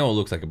 so I know it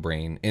looks like a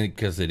brain,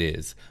 because it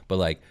is, but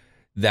like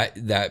that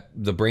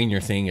the brain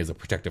you're saying is a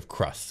protective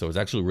crust, so it's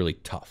actually really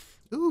tough.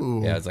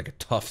 Ooh. Yeah, it's like a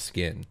tough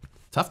skin.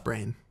 Tough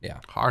brain. Yeah.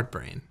 Hard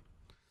brain.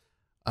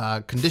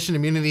 Condition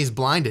immunity is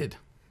blinded.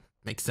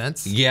 Makes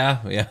sense.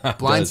 Yeah.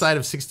 Blind side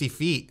of 60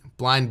 feet.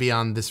 Blind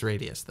beyond this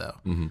radius, though.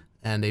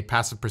 And a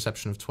passive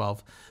perception of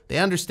 12. They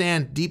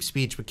understand deep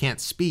speech but can't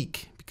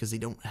speak because they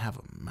don't have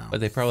a mouth. But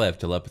they probably have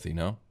telepathy,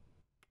 no?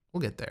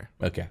 We'll get there.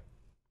 Okay.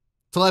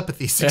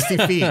 Telepathy, 60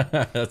 feet.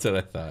 That's what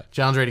I thought.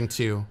 Challenge rating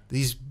 2.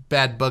 These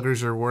bad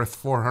buggers are worth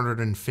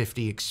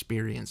 450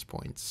 experience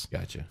points.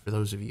 Gotcha. For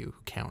those of you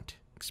who count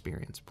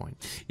experience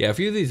points. Yeah, a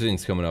few of these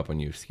things coming up on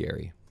you is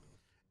scary.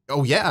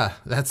 Oh, yeah.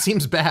 That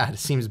seems bad.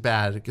 Seems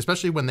bad,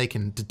 especially when they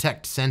can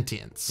detect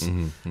sentience.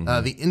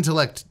 The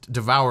Intellect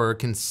Devourer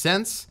can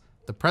sense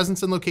the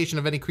presence and location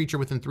of any creature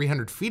within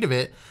 300 feet of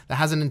it that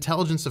has an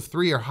intelligence of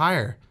 3 or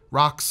higher.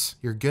 Rocks,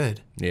 you're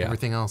good. Yeah.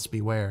 Everything else,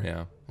 beware.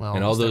 Yeah. Well,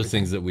 and all those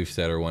things that we've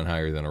said are one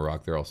higher than a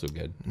rock, they're also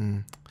good.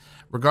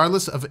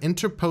 Regardless of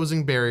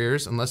interposing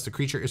barriers, unless the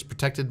creature is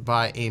protected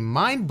by a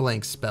mind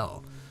blank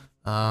spell.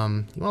 You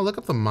want to look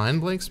up the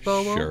mind blank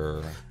spell? Will?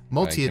 Sure.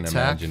 Multi-attack. I can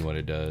imagine what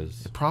it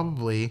does.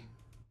 Probably.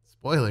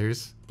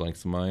 Spoilers.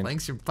 Blanks the mind.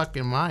 Blanks your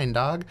fucking mind,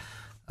 dog.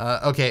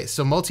 Okay,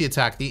 so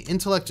multi-attack. The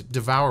Intellect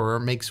Devourer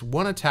makes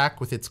 1 attack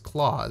with its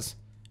claws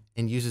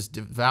and uses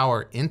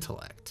Devour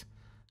Intellect.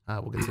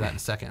 We'll get to that in a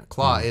second.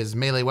 Claw is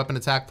melee weapon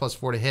attack plus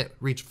 4 to hit,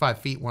 reach 5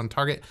 feet, 1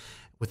 target.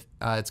 With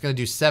it's going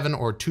to do 7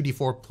 or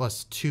 2d4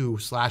 plus 2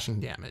 slashing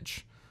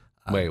damage.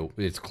 Wait,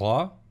 it's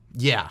claw?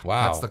 Yeah,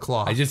 Wow. that's the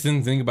claw. I just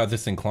didn't think about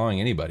this thing clawing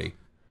anybody.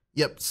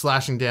 Yep,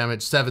 slashing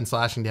damage. 7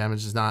 slashing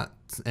damage is not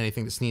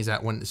anything to sneeze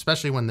at,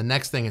 especially when the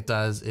next thing it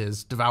does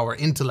is Devour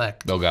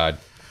Intellect. Oh, God.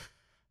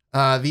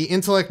 The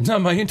Intellect...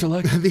 Not my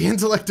intellect. The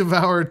Intellect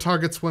Devourer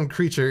targets one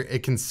creature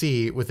it can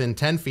see within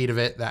 10 feet of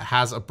it that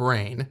has a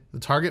brain. The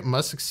target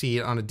must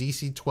succeed on a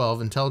DC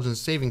 12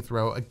 intelligence saving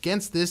throw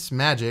against this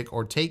magic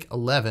or take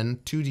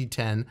 11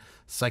 2d10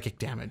 psychic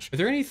damage. Are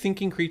there any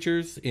thinking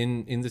creatures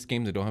in this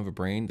game that don't have a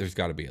brain? There's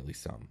got to be at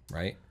least some,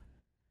 right?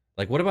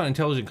 Like, what about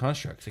intelligent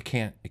constructs? It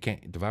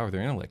can't devour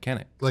their intellect, can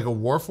it? Like a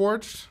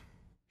Warforged?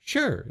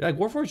 Sure. Like,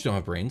 Warforged don't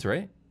have brains,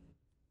 right?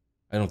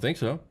 I don't think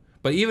so.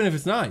 But even if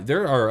it's not,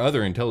 there are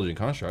other intelligent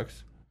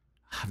constructs.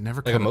 I've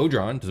never like a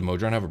Modron. Does a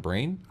Modron have a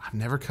brain? I've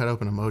never cut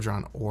open a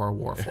Modron or a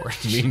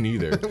Warforged. Me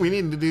neither. We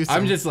need to do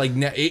something. I'm just like,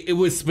 it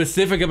was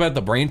specific about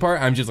the brain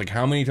part. I'm just like,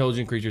 how many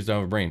intelligent creatures don't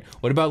have a brain?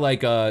 What about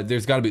like,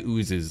 there's got to be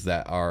oozes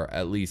that are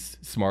at least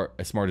as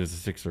smart as a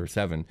 6 or a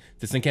 7.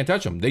 This thing can't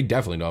touch them. They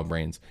definitely don't have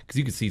brains because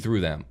you can see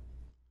through them.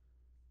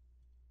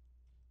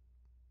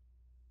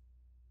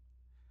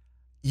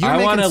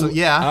 I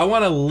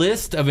want a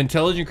list of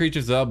intelligent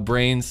creatures that have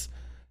brains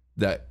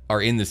that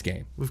are in this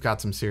game. We've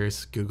got some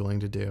serious Googling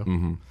to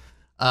do.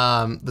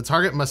 The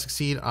target must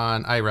succeed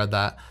on, I read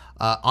that,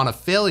 on a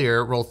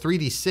failure, roll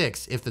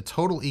 3d6. If the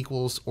total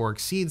equals or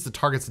exceeds the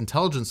target's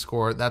intelligence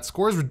score, that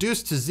score is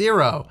reduced to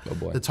 0. Oh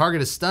boy. The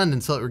target is stunned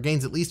until it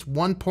regains at least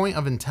 1 point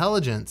of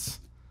intelligence.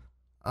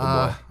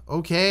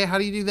 Okay, how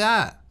do you do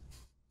that?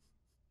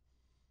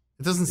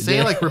 It doesn't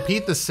say, like,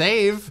 repeat the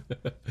save.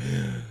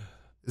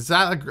 Is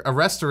that a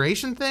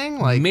restoration thing?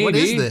 Like, maybe. What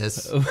is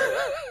this?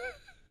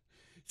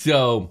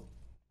 So,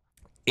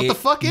 what the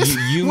fuck is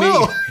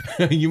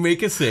you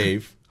make a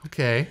save.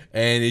 Okay.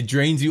 And it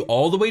drains you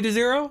all the way to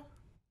 0?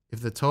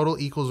 If the total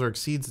equals or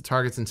exceeds the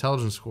target's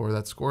intelligence score,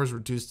 that score is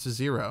reduced to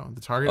 0. The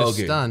target is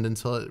stunned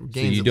until it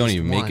gains. So you don't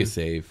even make a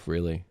save,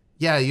 really.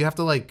 Yeah, you have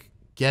to like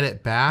get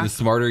it back. The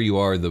smarter you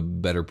are, the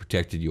better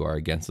protected you are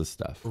against this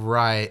stuff.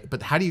 Right.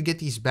 But how do you get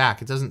these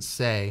back? It doesn't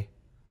say.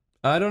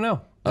 I don't know.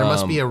 There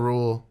must be a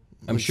rule.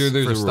 I'm sure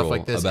there's a rule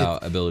like this.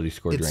 About ability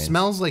score drains. It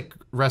smells like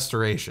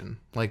restoration,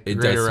 like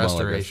greater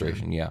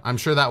restoration. Yeah. I'm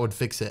sure that would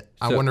fix it.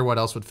 I wonder what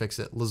else would fix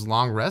it. Does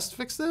long rest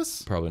fix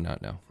this? Probably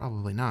not, no.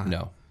 Probably not.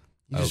 No.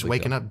 You're just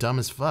waking up dumb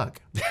as fuck.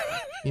 Can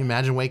you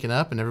imagine waking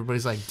up and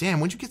everybody's like,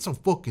 damn, when'd you get so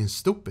fucking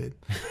stupid?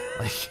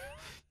 Like, you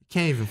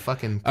can't even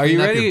fucking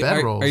clean up your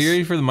bedrolls. Are you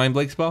ready for the Mind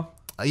Blake spell?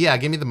 Yeah,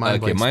 give me the Mind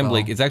Blake spell. Mind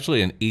Blake. It's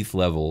actually an 8th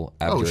level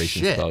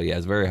abjuration spell. Yeah,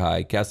 it's very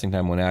high. Casting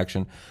time 1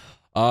 action.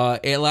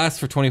 It lasts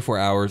for 24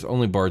 hours.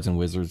 Only bards and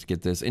wizards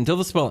get this. Until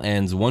the spell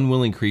ends, one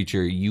willing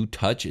creature you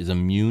touch is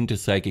immune to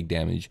psychic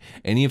damage,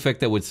 any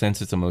effect that would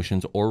sense its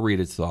emotions or read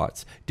its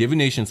thoughts,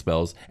 divination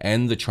spells,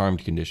 and the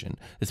charmed condition.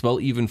 The spell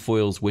even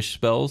foils wish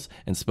spells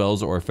and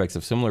spells or effects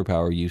of similar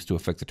power used to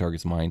affect the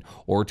target's mind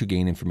or to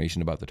gain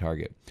information about the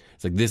target.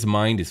 It's like this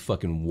mind is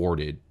fucking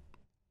warded.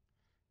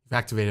 You've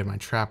activated my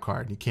trap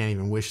card. You can't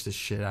even wish this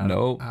shit out.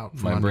 Nope,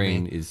 my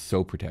brain is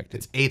so protected.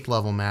 It's 8th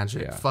level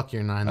magic. Yeah. Fuck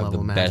your 9th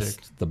level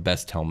magic. The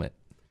best helmet.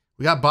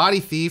 We got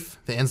Body Thief.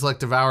 The Intellect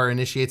Devourer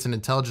initiates an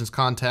intelligence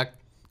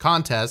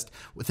contest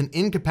with an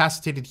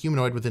incapacitated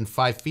humanoid within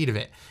 5 feet of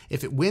it.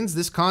 If it wins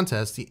this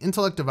contest, the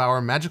Intellect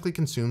Devourer magically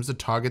consumes the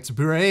target's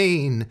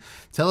brain,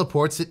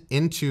 teleports it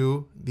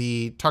into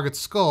the target's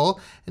skull,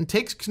 and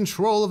takes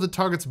control of the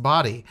target's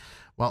body.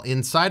 While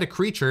inside a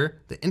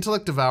creature, the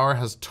Intellect Devourer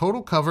has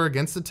total cover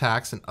against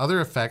attacks and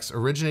other effects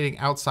originating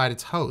outside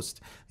its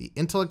host. The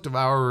Intellect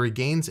Devourer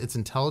regains its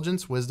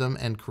intelligence, wisdom,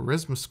 and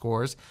charisma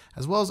scores,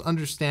 as well as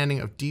understanding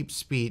of deep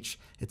speech,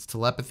 its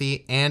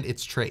telepathy, and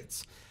its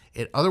traits.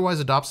 It otherwise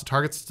adopts the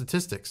target's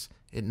statistics.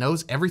 It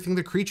knows everything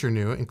the creature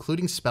knew,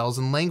 including spells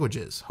and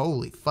languages.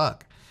 Holy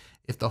fuck.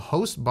 If the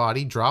host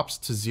body drops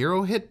to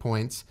 0 hit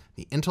points,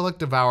 the Intellect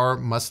Devourer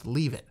must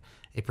leave it.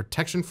 A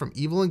protection from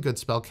evil and good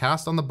spell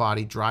cast on the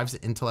body drives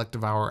the Intellect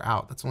Devourer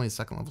out. That's only a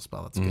 2nd level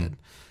spell. That's good.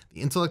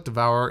 The Intellect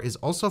Devourer is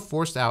also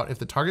forced out if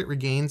the target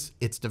regains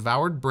its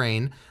devoured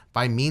brain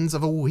by means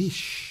of a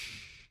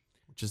wish,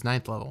 which is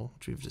 9th level,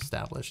 which we've just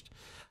established.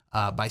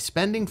 By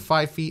spending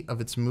 5 feet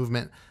of its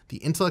movement, the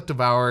Intellect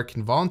Devourer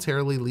can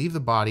voluntarily leave the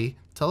body,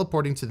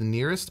 teleporting to the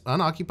nearest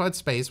unoccupied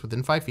space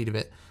within 5 feet of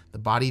it. The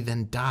body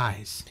then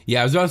dies.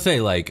 Yeah, I was about to say,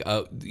 like,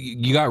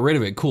 you got rid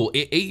of it. Cool.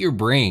 It ate your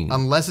brain.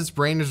 Unless its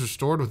brain is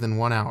restored within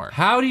 1 hour.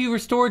 How do you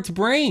restore its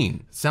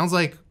brain? Sounds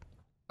like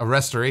a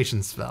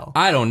restoration spell.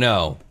 I don't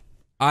know.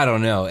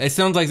 It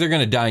sounds like they're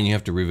going to die and you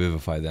have to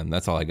revivify them.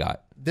 That's all I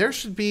got. There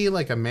should be,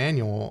 like, a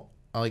manual.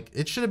 Like,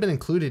 it should have been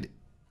included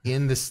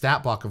in the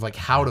stat block of, like,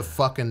 how to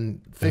fucking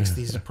fix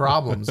these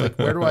problems. Like,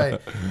 where do I...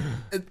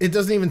 It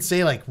doesn't even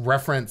say, like,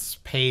 reference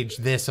page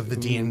this of the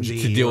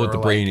DMG. To deal with the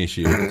brain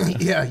issue.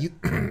 Yeah,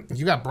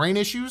 you got brain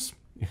issues?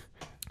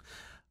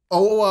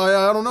 Oh,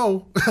 I don't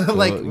know.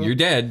 Like, well, you're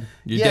dead.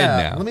 You're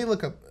dead now. Let me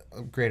look up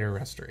Greater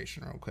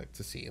Restoration real quick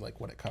to see, like,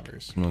 what it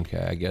covers.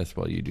 Okay, I guess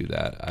while you do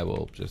that, I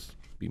will just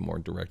be more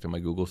direct on my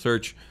Google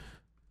search.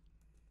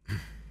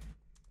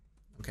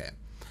 Okay.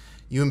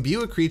 You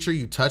imbue a creature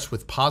you touch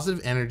with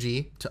positive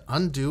energy to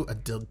undo a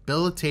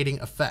debilitating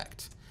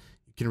effect.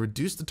 You can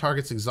reduce the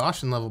target's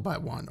exhaustion level by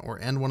 1 or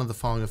end one of the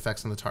following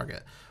effects on the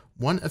target.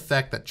 1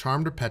 effect that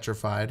charmed or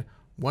petrified,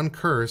 1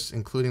 curse,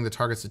 including the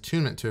target's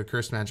attunement to a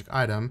cursed magic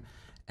item,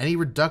 any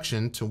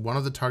reduction to one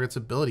of the target's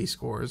ability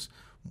scores,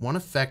 1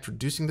 effect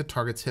reducing the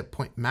target's hit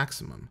point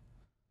maximum.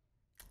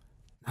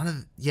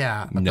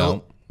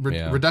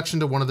 Reduction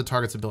to one of the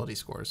target's ability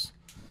scores.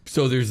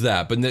 So there's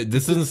that, but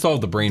this doesn't solve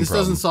the brain problem.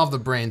 This doesn't solve the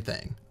brain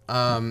thing.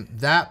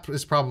 That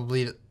is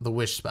probably the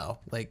wish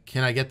spell. Like,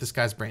 can I get this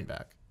guy's brain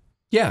back?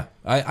 Yeah,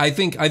 I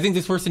think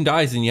this person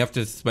dies and you have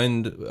to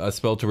spend a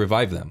spell to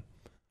revive them.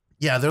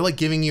 Yeah, they're like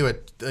giving you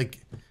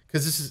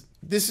because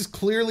this is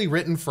clearly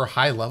written for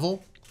high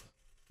level,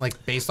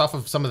 like based off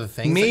of some of the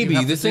things. Maybe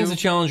this thing's a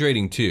challenge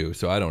rating too,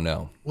 so I don't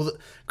know. Well, the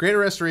Greater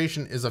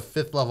Restoration is a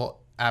 5th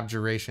level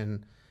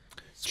abjuration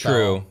spell.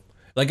 True.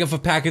 Like if a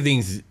pack of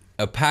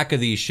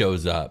these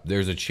shows up,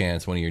 there's a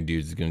chance one of your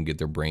dudes is going to get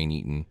their brain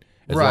eaten.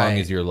 As long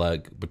as you're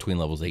like between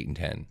levels 8 and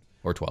 10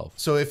 or 12.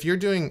 So if you're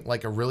doing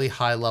like a really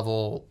high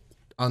level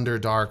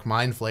Underdark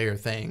Mind Flayer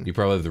thing, you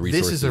probably have the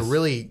resources. This is a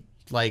really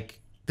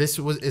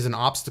is an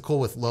obstacle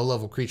with low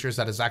level creatures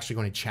that is actually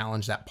going to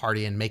challenge that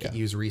party and make it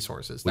use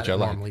resources that it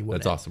normally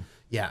wouldn't. That's awesome.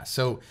 Yeah.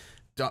 So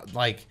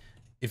like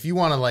if you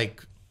want to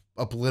like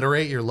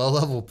obliterate your low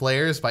level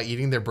players by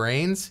eating their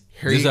brains,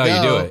 this is how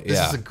you do it. This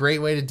is a great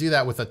way to do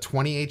that with a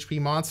 20 HP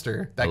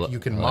monster that you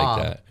can mob. I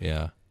like that.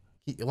 Yeah.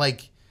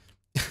 Like,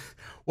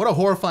 what a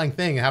horrifying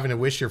thing having to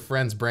wish your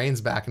friends'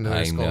 brains back into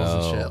their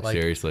skulls and shit. Like,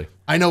 seriously.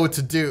 I know what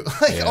to do.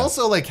 Like,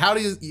 also, like, how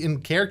do you,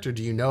 in character,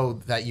 do you know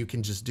that you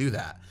can just do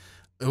that?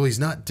 Oh, he's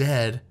not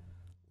dead.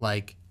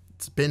 Like,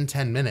 it's been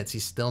 10 minutes.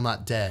 He's still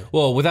not dead.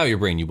 Well, without your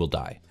brain, you will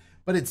die.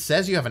 But it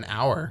says you have an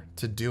hour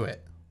to do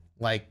it.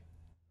 Like,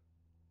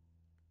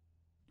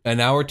 an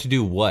hour to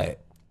do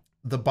what?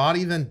 The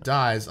body then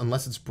dies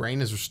unless its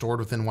brain is restored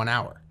within 1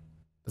 hour.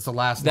 That's the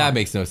last That line.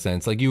 makes no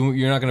sense. Like,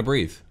 you're not going to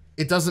breathe.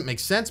 It doesn't make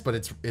sense, but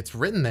it's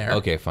written there.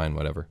 Okay, fine,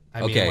 whatever.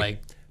 I mean,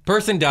 like,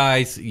 person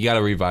dies, you got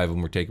to revive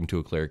them or take them to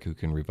a cleric who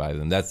can revive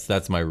them.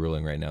 That's my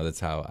ruling right now. That's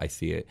how I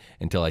see it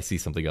until I see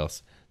something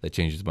else that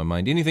changes my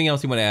mind. Anything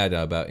else you want to add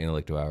about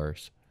Intellect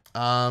Devourers?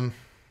 I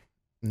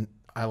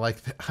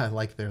like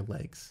their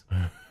legs.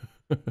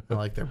 I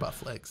like their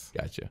buff legs.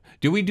 Gotcha.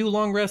 Do we do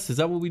long rests? Is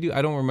that what we do?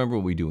 I don't remember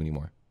what we do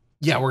anymore.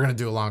 Yeah, we're going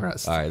to do a long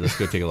rest. All right, let's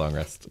go take a long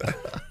rest.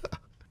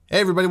 Hey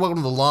everybody, welcome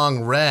to the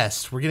long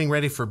rest. We're getting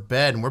ready for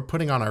bed and we're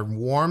putting on our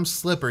warm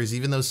slippers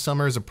even though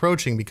summer is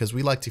approaching because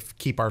we like to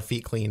keep our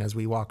feet clean as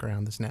we walk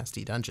around this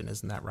nasty dungeon.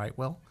 Isn't that right,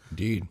 Will?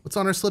 Indeed. What's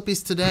on our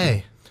slippies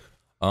today?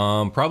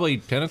 Probably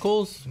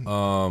tentacles.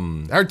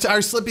 Our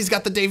slippies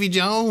got the Davy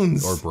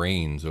Jones. Or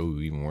brains. Oh,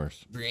 even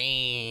worse.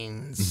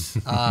 Brains.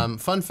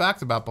 Fun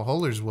fact about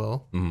beholders,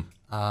 Will.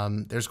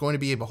 There's going to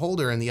be a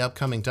beholder in the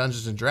upcoming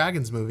Dungeons and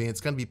Dragons movie.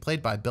 It's going to be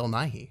played by Bill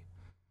Nighy.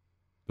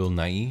 Bill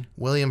Nighy?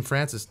 William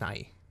Francis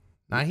Nighy.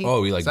 Nighy?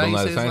 Oh, you like Bill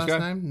Nye the Science Guy?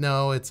 Name?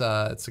 No, it's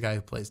the guy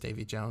who plays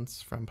Davy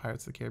Jones from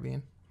Pirates of the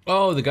Caribbean.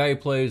 Oh, the guy who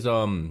plays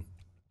the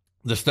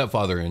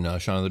stepfather in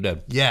Shaun of the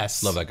Dead.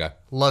 Yes. Love that guy.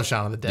 Love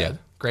Shaun of the Dead. Yeah.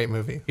 Great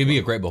movie. He'd be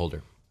a great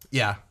beholder.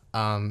 Yeah.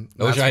 I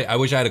wish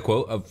I had a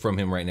quote from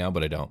him right now,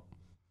 but I don't.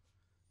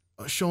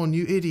 Oh, Sean,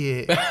 you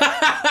idiot.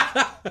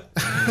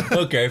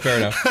 Okay, fair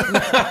enough.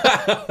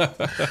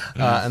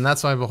 And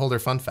that's my beholder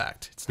fun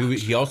fact.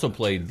 He also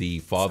played the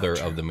father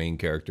of the main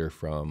character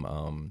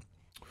from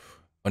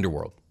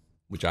Underworld,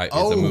 which is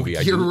a movie.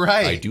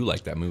 Right. I do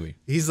like that movie.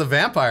 He's the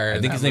vampire.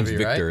 I think his name's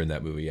movie, Victor right? in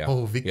that movie. Yeah.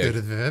 Oh, Victor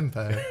the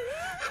vampire.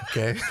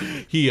 Okay.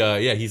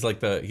 He's like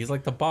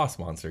the boss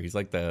monster. He's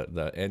like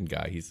the end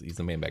guy. He's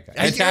the main bad guy.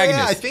 Antagonist.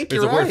 Yeah, I think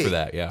There's you're a word right. for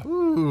that. Yeah.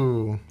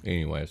 Ooh.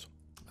 Anyways,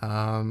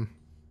 what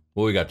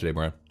we got today,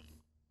 Brian?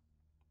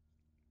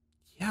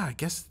 Yeah, I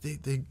guess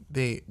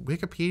they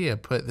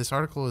Wikipedia put this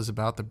article is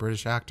about the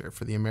British actor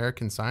for the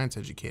American science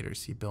educator.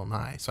 See Bill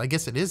Nye. So I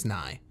guess it is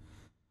Nye.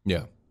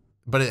 Yeah.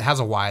 But it has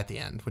a Y at the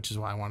end, which is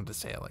why I wanted to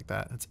say it like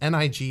that. It's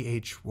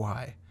Nighy.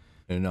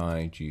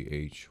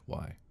 Nighy.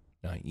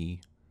 Nye.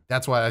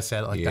 That's why I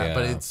said it like that.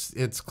 But Yeah.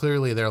 it's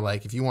clearly they're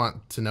like, if you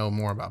want to know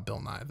more about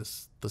Bill Nye,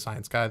 the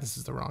science guy, this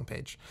is the wrong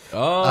page.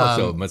 Oh,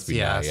 so it must be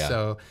yeah. Nye, yeah.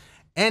 So,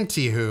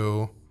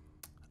 anywho,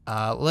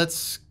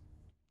 let's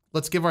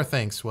give our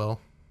thanks, Will.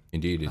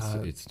 Indeed,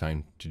 it's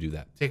time to do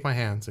that. Take my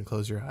hands and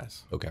close your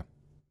eyes. Okay.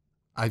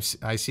 I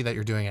see that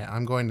you're doing it.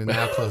 I'm going to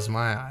now close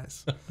my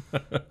eyes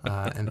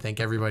and thank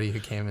everybody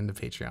who came into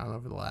Patreon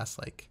over the last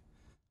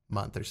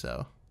month or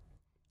so.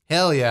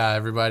 Hell yeah,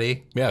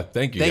 everybody. Yeah,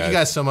 thank you. Thank you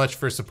guys so much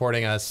for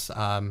supporting us.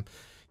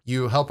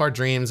 You help our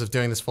dreams of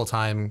doing this full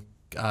time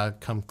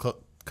come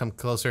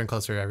closer and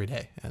closer every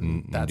day.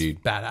 And that's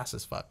Indeed. badass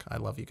as fuck. I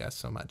love you guys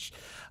so much.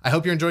 I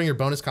hope you're enjoying your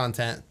bonus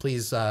content.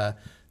 Please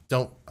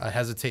don't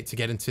hesitate to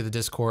get into the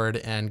Discord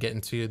and get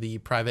into the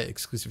private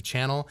exclusive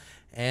channel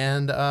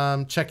and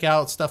check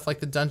out stuff like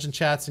the dungeon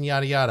chats and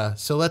yada yada.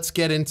 So let's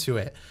get into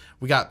it.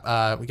 We got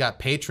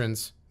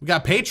patrons.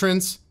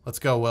 Let's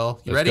go,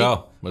 Will. You ready?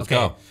 Let's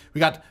go. We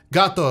got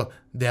Gato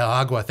del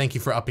Agua. Thank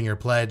you for upping your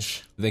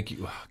pledge. Thank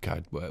you. Oh,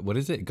 God, what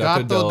is it?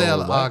 Gato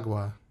del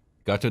Agua.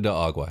 Gato del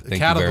Agua. Thank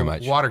Cat you very of the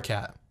much. Water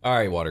cat. All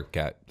right, water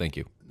cat. Thank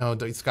you. No,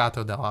 it's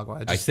Gato del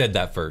Agua. I said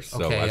that first,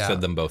 so Okay, I've yeah. said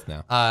them both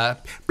now.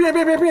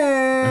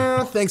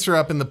 Thanks for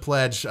upping the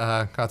pledge,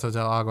 Gato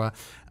del Agua.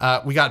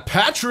 We got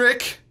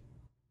Patrick.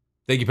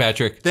 Thank you,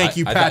 Patrick. Thank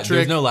you, I Patrick.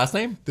 there's no last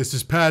name? This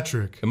is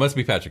Patrick. It must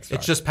be Patrick Star.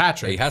 It's just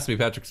Patrick. It has to be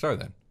Patrick Star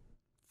then.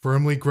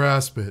 Firmly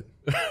grasp it.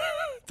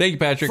 Thank you,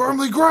 Patrick.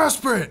 Firmly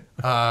grasp it.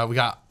 We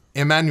got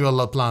Emmanuel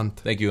Upland.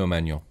 Thank you,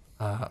 Emmanuel.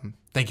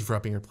 Thank you for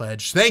upping your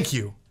pledge. Thank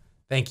you.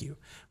 We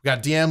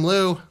got DM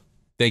Lou.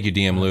 Thank you,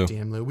 DM Lou.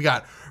 DM Lou. We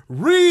got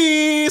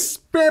Reese.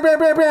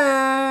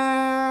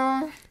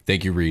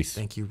 Thank you, Reese.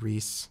 Thank you,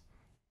 Reese.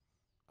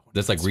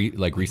 That's like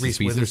Reese's Reese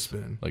Pieces?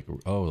 Witherspoon. Like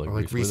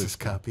Reese's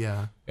Witherspoon. cup,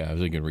 yeah. Yeah, I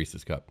was thinking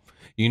Reese's cup.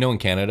 You know, in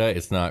Canada,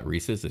 it's not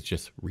Reese's, it's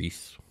just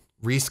Reese.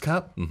 Reese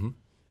cup? Mm-hmm.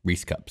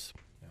 Reese cups.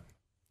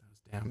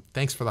 Damn.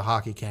 Thanks for the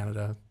hockey,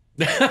 Canada.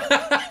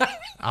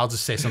 I'll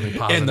just say something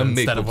positive the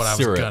instead of maple what I was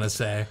syrup. going to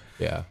say.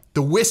 Yeah.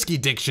 The Whiskey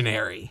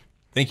Dictionary.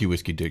 Thank you,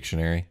 Whiskey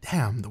Dictionary.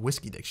 Damn, the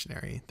Whiskey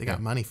Dictionary. They got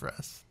money for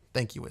us.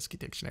 Thank you, Whiskey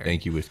Dictionary.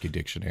 Thank you, Whiskey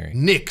Dictionary.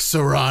 Nick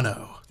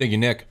Serrano. Thank you,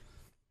 Nick.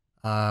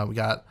 We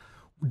got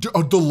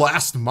The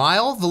Last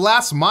Mile. The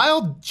Last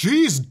Mile?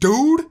 Jeez,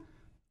 dude.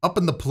 Up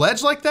in the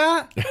pledge like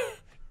that?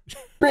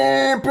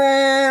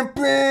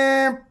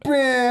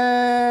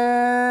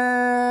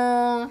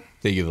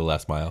 Thank you, The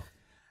Last Mile.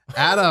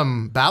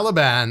 Adam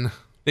Balaban.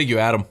 Thank you,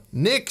 Adam.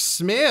 Nick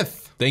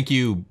Smith. Thank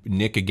you,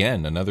 Nick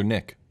again. Another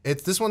Nick.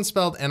 This one's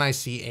spelled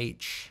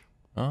N-I-C-H.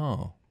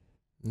 Oh.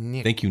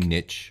 Nick. Thank you,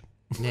 Nitch.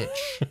 Nitch.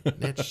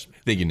 Nitch.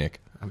 Thank you,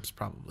 Nick. I'm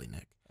probably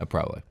Nick.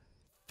 Probably.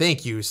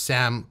 Thank you,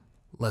 Sam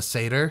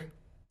Lasater.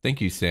 Thank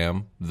you,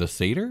 Sam. The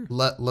Satyr?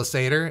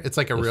 Lasater. It's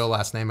like a real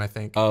last name, I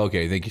think. Oh,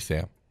 okay. Thank you,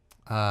 Sam.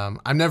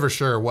 I'm never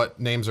sure what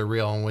names are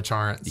real and which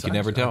aren't. You can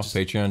never tell.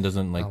 Patreon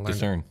doesn't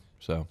discern.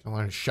 So I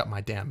learn to shut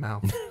my damn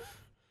mouth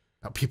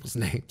about people's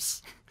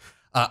names.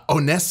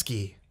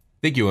 Oneski.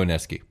 thank you,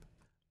 Oneski.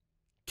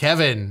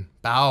 Kevin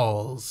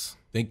Bowles.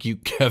 Thank you,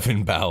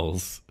 Kevin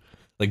Bowles.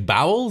 Like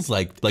bowels?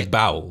 Like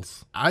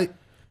bowels.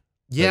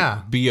 Yeah.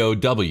 Like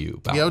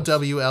B-O-W. Bowels.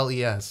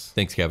 B-O-W-L-E-S.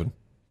 Thanks, Kevin.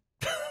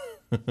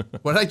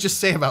 What did I just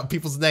say about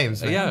people's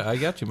names, man? Yeah, I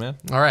got you, man.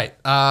 All right.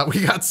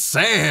 We got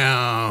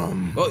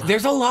Sam. Oh,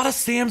 there's a lot of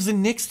Sams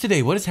and Nicks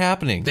today. What is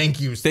happening?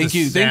 Thank you. Thank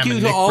you Sam to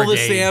and Nick all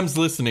Brigade. the Sams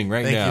listening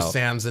right now. Thank you,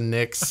 Sams and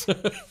Nicks.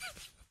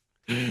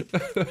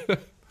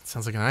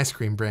 Sounds like an ice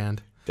cream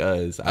brand.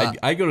 Does.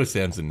 I go to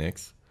Sam's and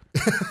Nick's.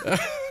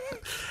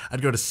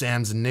 I'd go to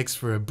Sam's and Nick's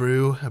for a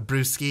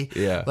brewski.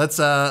 Yeah.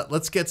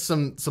 Let's get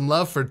some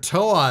love for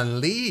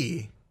Toan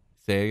Lee.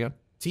 Say again.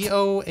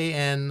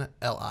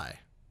 Toanli.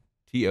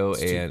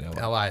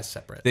 Toanli. Li is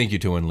separate. Thank you,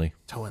 Toan Lee.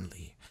 Toan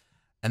Lee.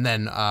 And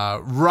then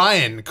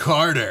Ryan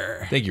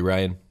Carter. Thank you,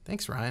 Ryan.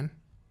 Thanks, Ryan.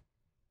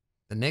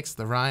 The Knicks,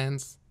 the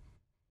Ryans,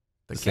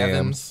 the Sams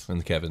Kevins, and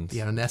the Kevins. the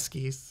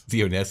Oneskis,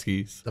 The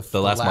Oneskis.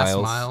 the last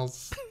miles.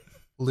 miles.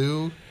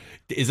 Lou.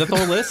 Is that the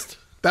whole list?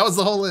 That was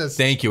the whole list.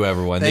 Thank you,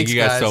 everyone. Thanks, Thank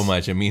you guys so guys.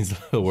 much. It means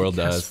the world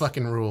That's does.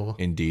 fucking rule.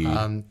 Indeed.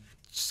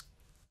 Just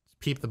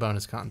peep the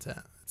bonus content.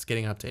 It's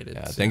getting updated.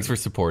 Yeah, soon. thanks for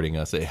supporting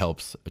us. It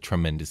helps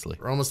tremendously.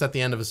 We're almost at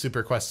the end of a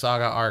Super Quest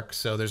Saga arc,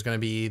 so there's going to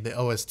be the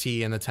OST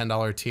and the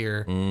 $10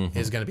 tier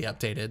is going to be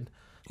updated.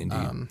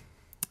 Indeed.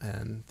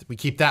 And we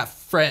keep that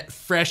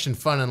fresh and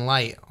fun and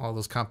light, all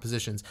those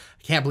compositions.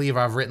 I can't believe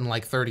I've written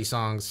like 30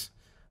 songs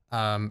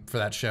for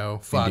that show.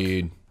 Fuck.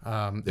 Indeed.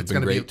 It's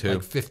going to be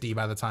like 50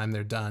 by the time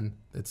they're done.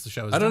 It's the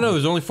show's I don't done. know.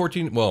 There's only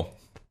 14. Well,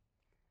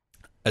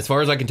 as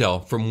far as I can tell,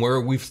 from where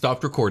we've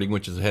stopped recording,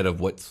 which is ahead of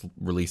what's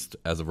released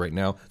as of right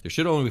now, there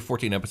should only be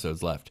 14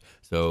 episodes left.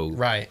 So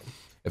Right.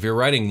 if you're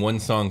writing one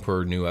song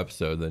per new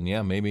episode, then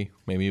yeah, maybe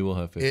we'll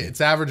have 50. It's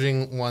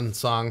averaging one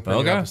song per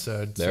new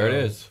episode. There it so,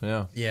 is.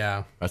 Yeah.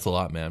 Yeah. That's a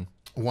lot, man.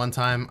 One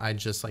time I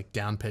just like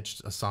down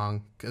pitched a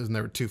song because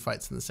there were 2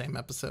 fights in the same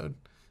episode.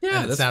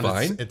 Yeah, And that's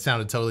fine. It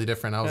sounded totally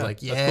different. I was like,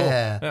 that's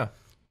yeah. cool. Yeah.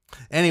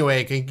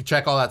 Anyway, you can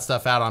check all that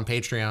stuff out on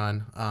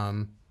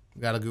Patreon.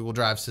 We got a Google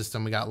Drive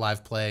system. We got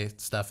live play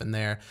stuff in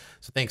there.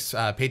 So thanks.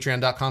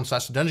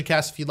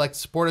 Patreon.com/Dungeoncast. If you'd like to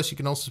support us, you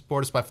can also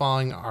support us by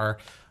following our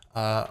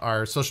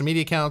social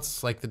media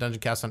accounts like the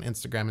Dungeoncast on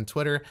Instagram and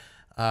Twitter,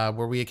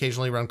 where we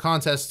occasionally run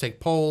contests, take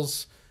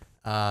polls.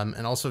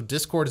 And also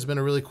Discord has been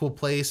a really cool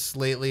place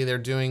lately. They're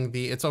doing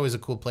it's always a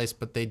cool place,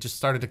 but they just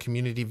started a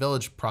community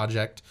village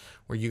project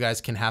where you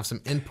guys can have some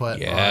input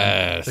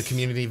on the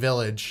community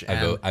village.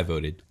 And I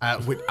voted.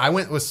 I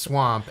went with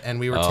Swamp,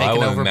 and we were I taken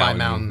went over by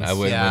Mountain. Mountains. I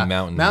went with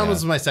Mountain, Mountain yeah.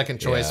 was my second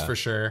choice Yeah. for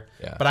sure.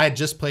 Yeah. But I had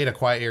just played a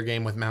Quiet Year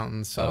game with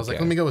Mountains, so I was like,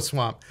 Okay. let me go with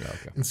Swamp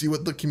Okay. and see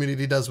what the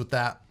community does with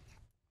that.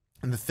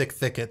 And the thick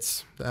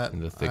thickets. And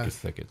the thickest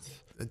thickets.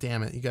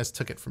 Damn it, you guys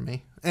took it from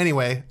me.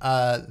 Anyway,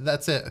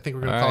 that's it. I think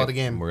we're going to call it a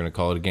game. We're going to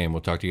call it a game.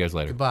 We'll talk to you guys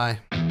later. Goodbye.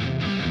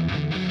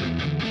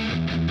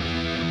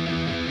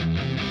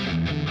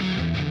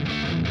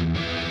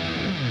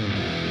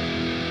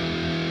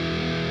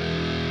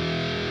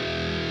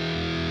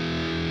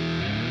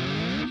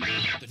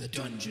 The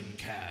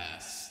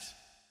Dungeoncast.